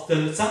of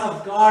the Son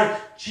of God,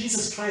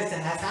 Jesus Christ,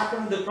 that has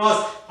happened on the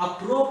cross.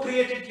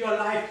 Appropriate it to your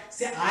life.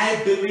 Say,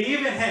 I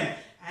believe in him.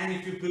 And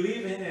if you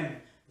believe in him,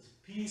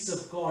 the peace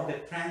of God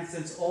that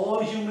transcends all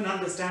human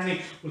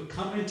understanding will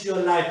come into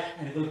your life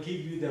and it will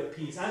give you the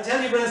peace. I'll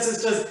tell you, brothers and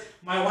sisters,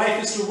 my wife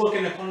used to work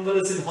in a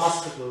convalescent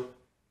hospital.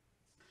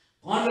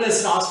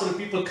 Convalescent hospital,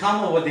 people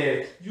come over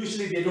there.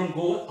 Usually they don't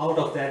go out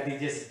of that. They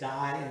just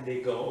die and they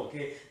go,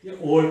 okay? They're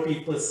old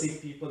people,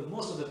 sick people.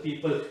 Most of the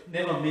people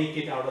never make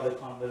it out of the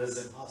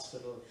convalescent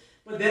hospital.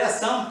 But there are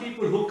some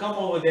people who come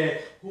over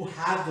there who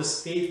have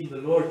this faith in the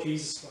Lord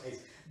Jesus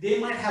Christ. They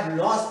might have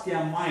lost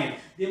their mind.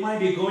 They might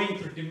be going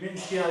through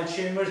dementia,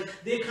 Alzheimer's.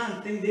 They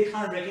can't think, they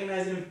can't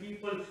recognize even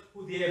people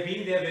who they have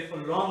been there with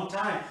for a long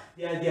time.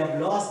 They have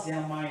lost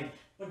their mind.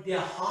 But their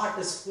heart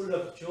is full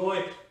of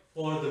joy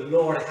for the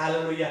Lord.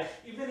 Hallelujah.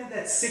 Even in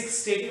that sick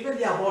state, even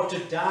they are about to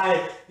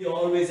die, they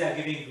always are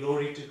giving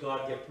glory to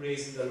God. They are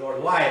praising the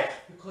Lord. Why?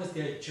 Because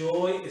their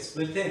joy is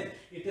within.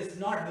 It is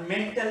not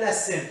mental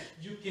lesson.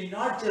 You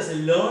cannot just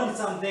learn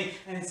something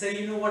and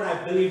say, you know what,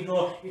 I believe.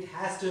 No, it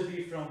has to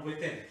be from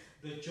within.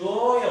 The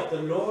joy of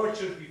the Lord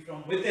should be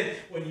from within.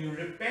 When you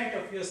repent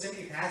of your sin,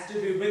 it has to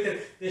be within.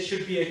 There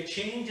should be a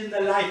change in the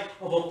life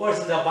of a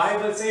person. The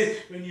Bible says,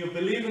 when you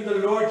believe in the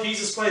Lord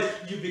Jesus Christ,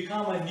 you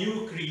become a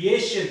new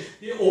creation.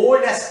 The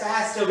old has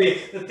passed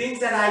away. The things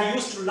that I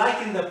used to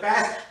like in the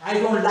past, I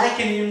don't like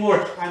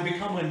anymore. I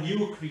become a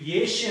new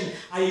creation.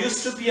 I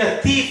used to be a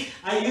thief.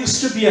 I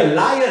used to be a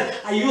liar.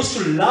 I used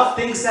to love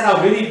things that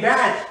are very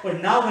bad. But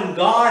now when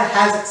God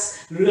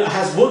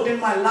has worked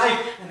in my life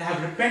and I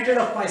have repented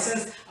of my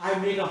sins, I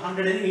made a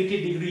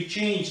 180-degree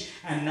change,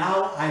 and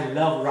now I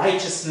love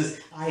righteousness.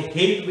 I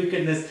hate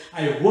wickedness.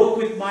 I work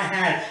with my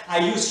hand. I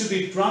used to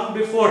be drunk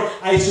before.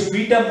 I used to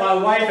beat up my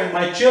wife and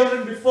my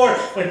children before.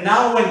 But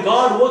now when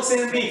God works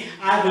in me,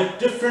 I'm a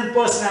different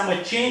person. I'm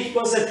a changed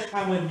person.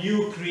 I'm a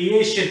new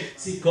creation.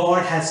 See,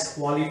 God has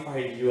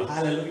qualified you.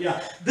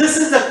 Hallelujah. This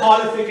is the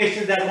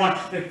qualification that one,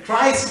 that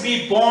Christ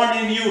be born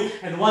in you.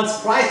 And once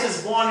Christ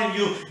is born in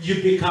you,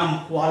 you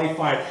become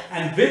qualified.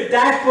 And with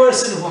that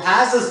person who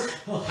has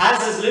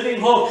this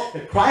living hope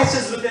that Christ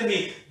is within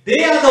me,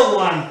 they are the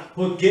one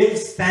who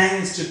gives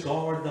thanks to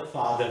God the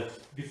Father.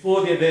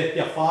 Before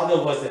their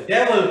father was the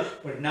devil,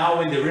 but now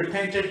when they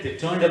repented, they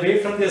turned away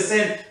from their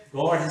sin,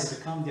 God has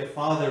become their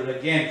father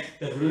again.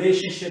 The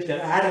relationship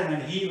that Adam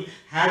and Eve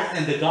had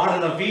in the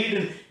Garden of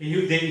Eden,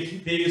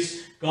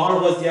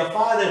 God was their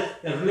father.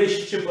 The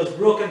relationship was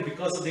broken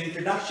because of the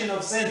introduction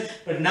of sin.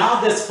 But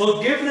now there's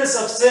forgiveness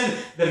of sin.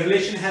 The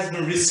relation has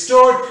been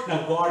restored.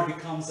 Now God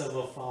becomes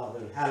our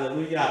father.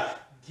 Hallelujah.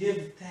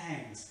 Give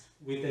thanks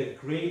with a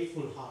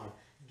grateful heart.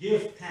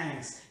 Give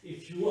thanks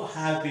if you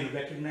have been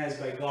recognized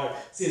by God.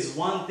 See, it's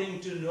one thing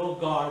to know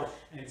God,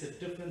 and it's a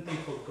different thing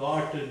for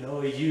God to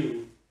know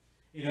you.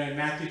 You know, in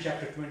Matthew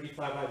chapter 25,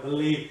 I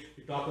believe,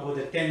 we talk about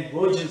the 10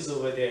 virgins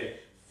over there.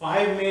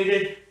 5 made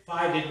it,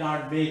 5 did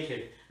not make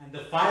it. And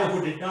the 5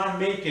 who did not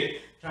make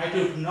it tried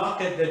to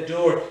knock at the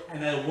door,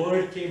 and a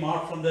word came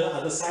out from the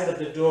other side of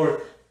the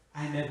door.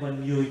 I never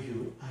knew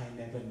you. I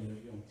never knew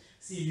you.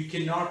 See, you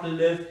cannot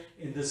live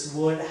in this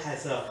world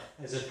as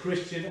a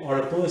Christian or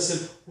a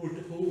person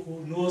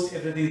who knows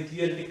everything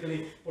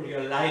theoretically, but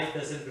your life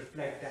doesn't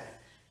reflect that.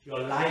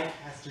 Your life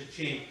has to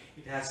change.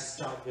 It has to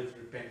start with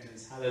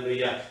repentance.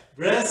 Hallelujah.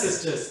 Brothers and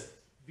sisters,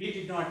 we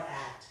did not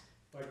act,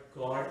 but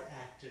God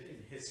acted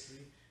in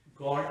history.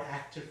 God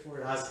acted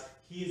for us.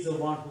 He is the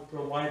one who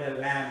provided a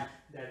lamb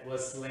that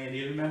was slain.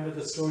 You remember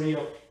the story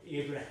of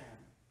Abraham.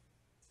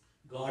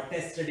 God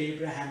tested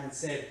Abraham and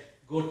said,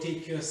 go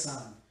take your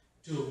son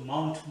to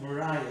Mount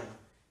Moriah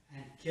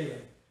and kill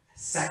him.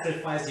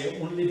 Sacrifice your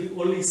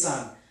only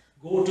son.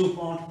 Go to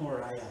Mount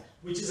Moriah,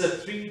 which is a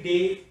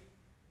 3-day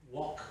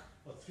walk,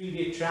 or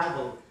 3-day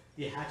travel.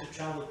 They had to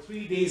travel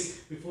 3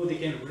 days before they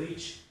can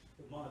reach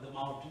the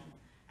mountain.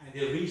 And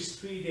they reached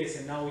 3 days,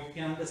 and now you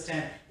can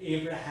understand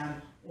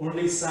Abraham,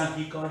 only son,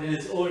 he got in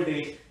his old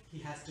age, he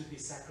has to be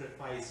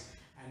sacrificed.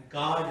 And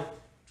God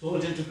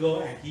told him to go,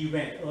 and he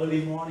went.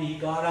 Early morning, he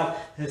got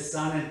up, his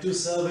son and 2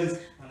 servants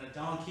on a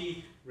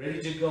donkey,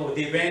 ready to go.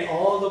 They went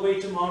all the way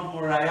to Mount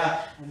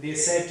Moriah, and they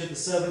said to the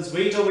servants,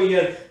 wait over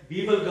here,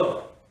 we will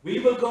go. We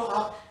will go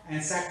up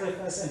and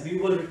sacrifice, and we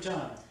will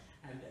return.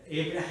 And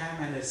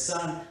Abraham and his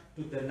son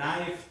took the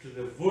knife, to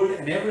the wood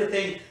and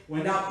everything,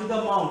 went up to the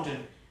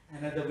mountain,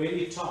 and at the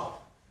very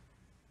top,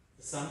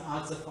 the son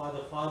asked the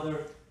father,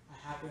 Father,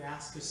 I have to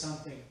ask you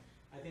something.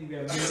 I think we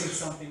are missing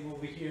something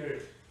over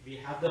here. We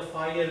have the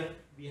fire,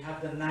 we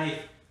have the knife,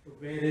 but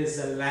where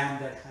is the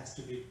lamb that has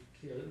to be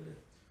killed?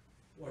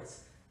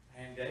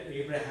 And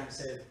Abraham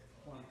said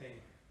one thing,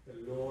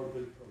 the Lord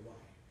will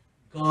provide.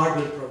 God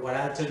will provide.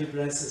 I'll tell you,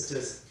 brothers and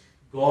sisters,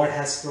 God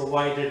has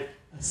provided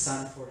a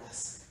son for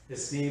us.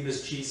 His name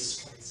is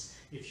Jesus Christ.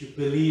 If you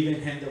believe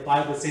in him, the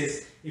Bible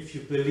says, if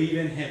you believe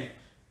in him,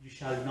 you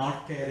shall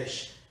not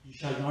perish. You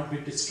shall not be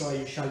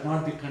destroyed. You shall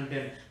not be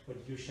condemned, but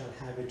you shall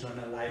have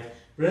eternal life.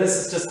 Brothers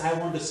and sisters, I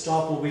want to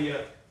stop over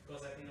here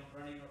because I think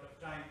I'm running out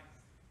of time.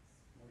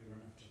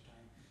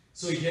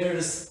 So here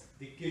is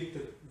the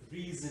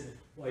reason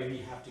why we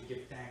have to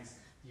give thanks.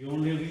 The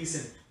only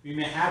reason. We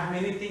may have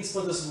many things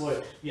for this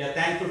world. We are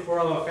thankful for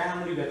our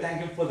family. We are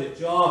thankful for the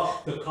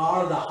job, the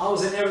car, the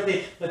house and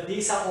everything. But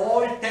these are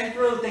all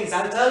temporal things.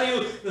 I'll tell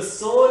you, the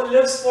soul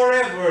lives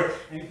forever.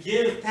 And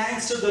give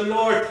thanks to the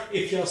Lord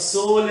if your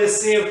soul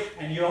is saved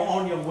and you're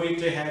on your way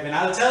to heaven.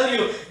 I'll tell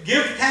you,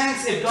 give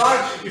thanks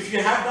if you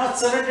have not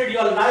surrendered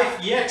your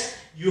life yet,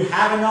 you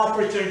have an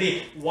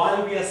opportunity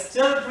while we are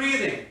still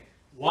breathing.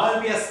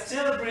 While we are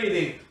still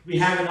breathing, we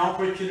have an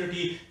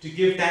opportunity to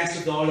give thanks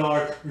to the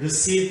Lord,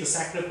 receive the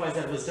sacrifice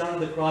that was done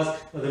on the cross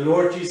for the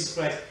Lord Jesus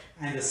Christ,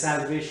 and the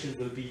salvation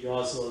will be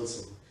yours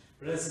also.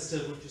 Brothers and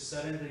sisters, would you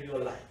surrender your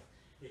life?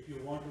 If you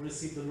want to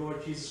receive the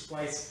Lord Jesus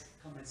Christ,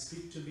 come and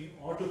speak to me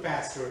or to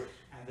Pastor,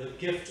 and the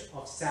gift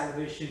of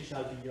salvation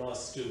shall be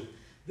yours too.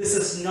 This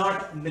is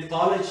not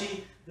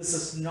mythology. This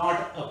is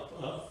not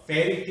a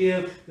fairy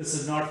tale. This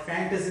is not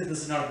fantasy.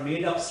 This is not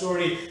made up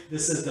story.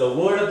 This is the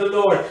word of the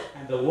Lord,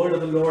 and the word of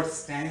the Lord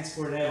stands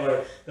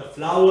forever. The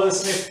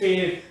flowers may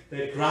fade,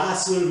 the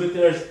grass will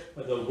wither,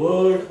 but the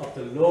word of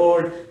the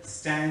Lord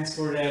stands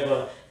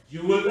forever.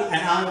 You will and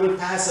I will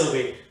pass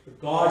away. But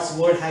God's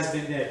word has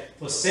been there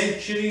for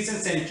centuries and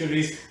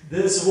centuries.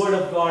 This word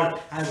of God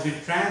has been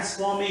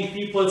transforming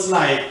people's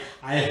life.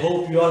 I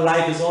hope your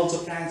life is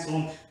also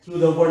transformed through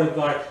the word of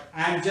God.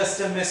 I'm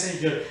just a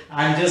messenger.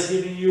 I'm just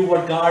giving you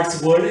what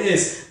God's word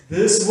is.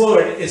 This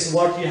word is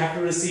what you have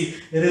to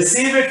receive.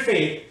 Receive it,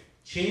 faith.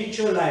 Change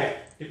your life.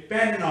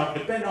 Depend on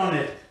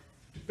it.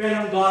 Depend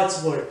on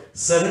God's word.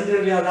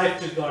 Surrender your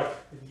life to God.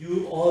 And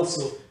you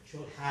also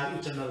shall have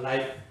eternal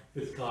life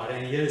with God.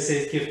 And here it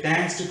says, give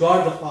thanks to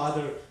God the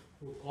Father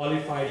who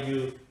qualified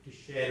you to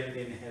share in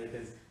the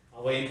inheritance.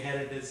 Our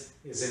inheritance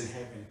is in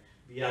heaven.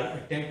 We are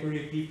a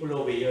temporary people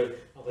over here.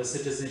 Our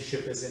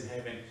citizenship is in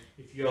heaven.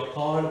 If you are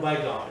called by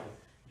God,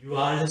 you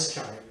are His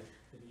child,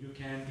 then you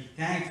can be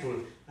thankful.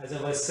 As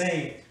I was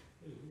saying,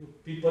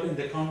 people in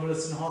the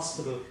convalescent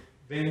hospital,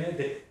 when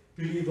the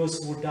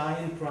believers who die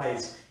in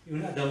Christ,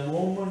 even at the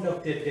moment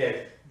of their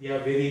death, they are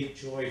very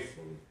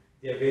joyful.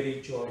 They are very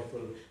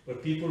joyful.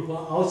 But people who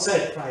are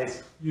outside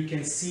Christ, you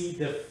can see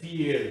the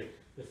fear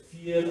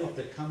of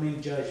the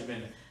coming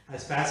judgment.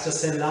 As Pastor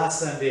said last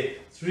Sunday,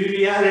 3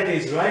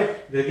 realities,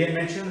 right? They again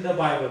mentioned in the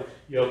Bible.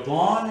 You're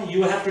born,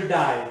 you have to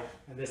die.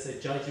 And there's a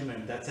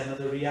judgment. That's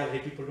another reality.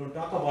 People don't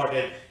talk about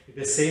it.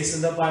 It says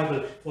in the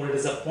Bible, for it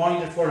is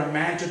appointed for a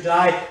man to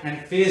die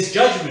and face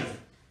judgment.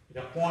 It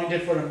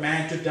appointed for a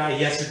man to die.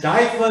 He has to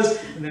die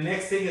first, and the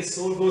next thing his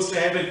soul goes to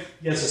heaven.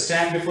 He has to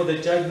stand before the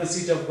judgment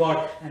seat of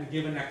God and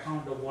give an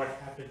account of what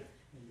happened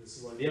in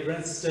this world. Dear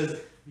brothers and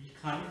sisters,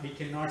 we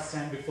cannot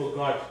stand before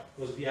God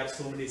because we have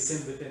so many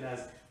sins within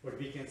us, but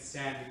we can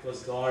stand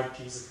because God,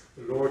 Jesus,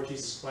 the Lord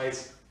Jesus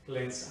Christ,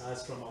 cleansed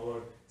us from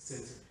our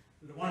sins.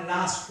 One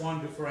last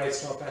point before I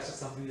stop, Pastor,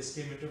 something just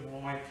came into my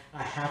mind.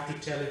 I have to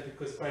tell it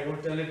because if I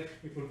don't tell it,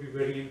 it will be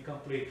very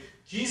incomplete.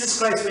 Jesus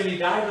Christ, when He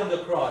died on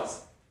the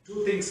cross,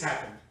 2 things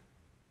happened.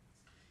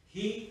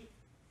 He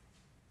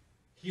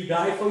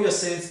died for your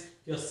sins.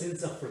 Your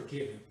sins are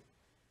forgiven.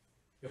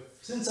 Your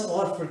sins are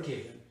all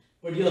forgiven.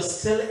 But you're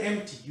still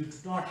empty. You do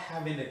not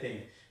have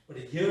anything. But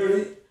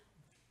here,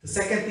 the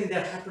second thing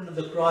that happened on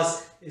the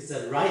cross is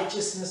the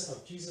righteousness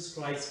of Jesus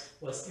Christ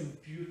was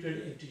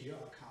imputed into your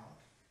account.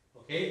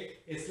 Okay?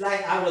 It's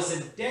like I was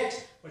in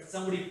debt, but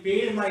somebody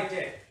paid my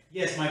debt.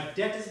 Yes, my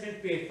debt has been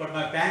paid, but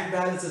my bank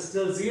balance is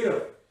still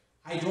 0.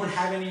 I don't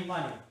have any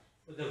money.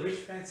 But the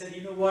rich man said,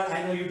 you know what?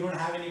 I know you don't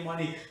have any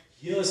money.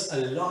 Here's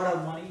a lot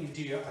of money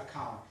into your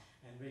account.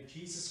 And when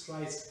Jesus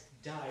Christ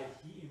died,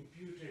 He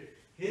imputed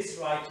His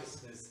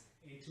righteousness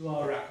into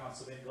our account.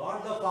 So when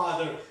God the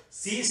Father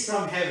sees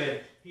from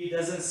heaven, He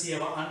doesn't see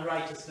our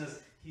unrighteousness.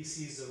 He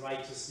sees the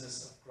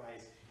righteousness of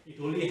Christ. It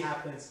only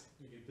happens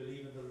when you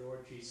believe in the Lord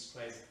Jesus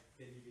Christ.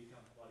 Then you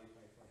become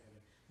qualified for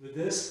heaven. With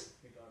this,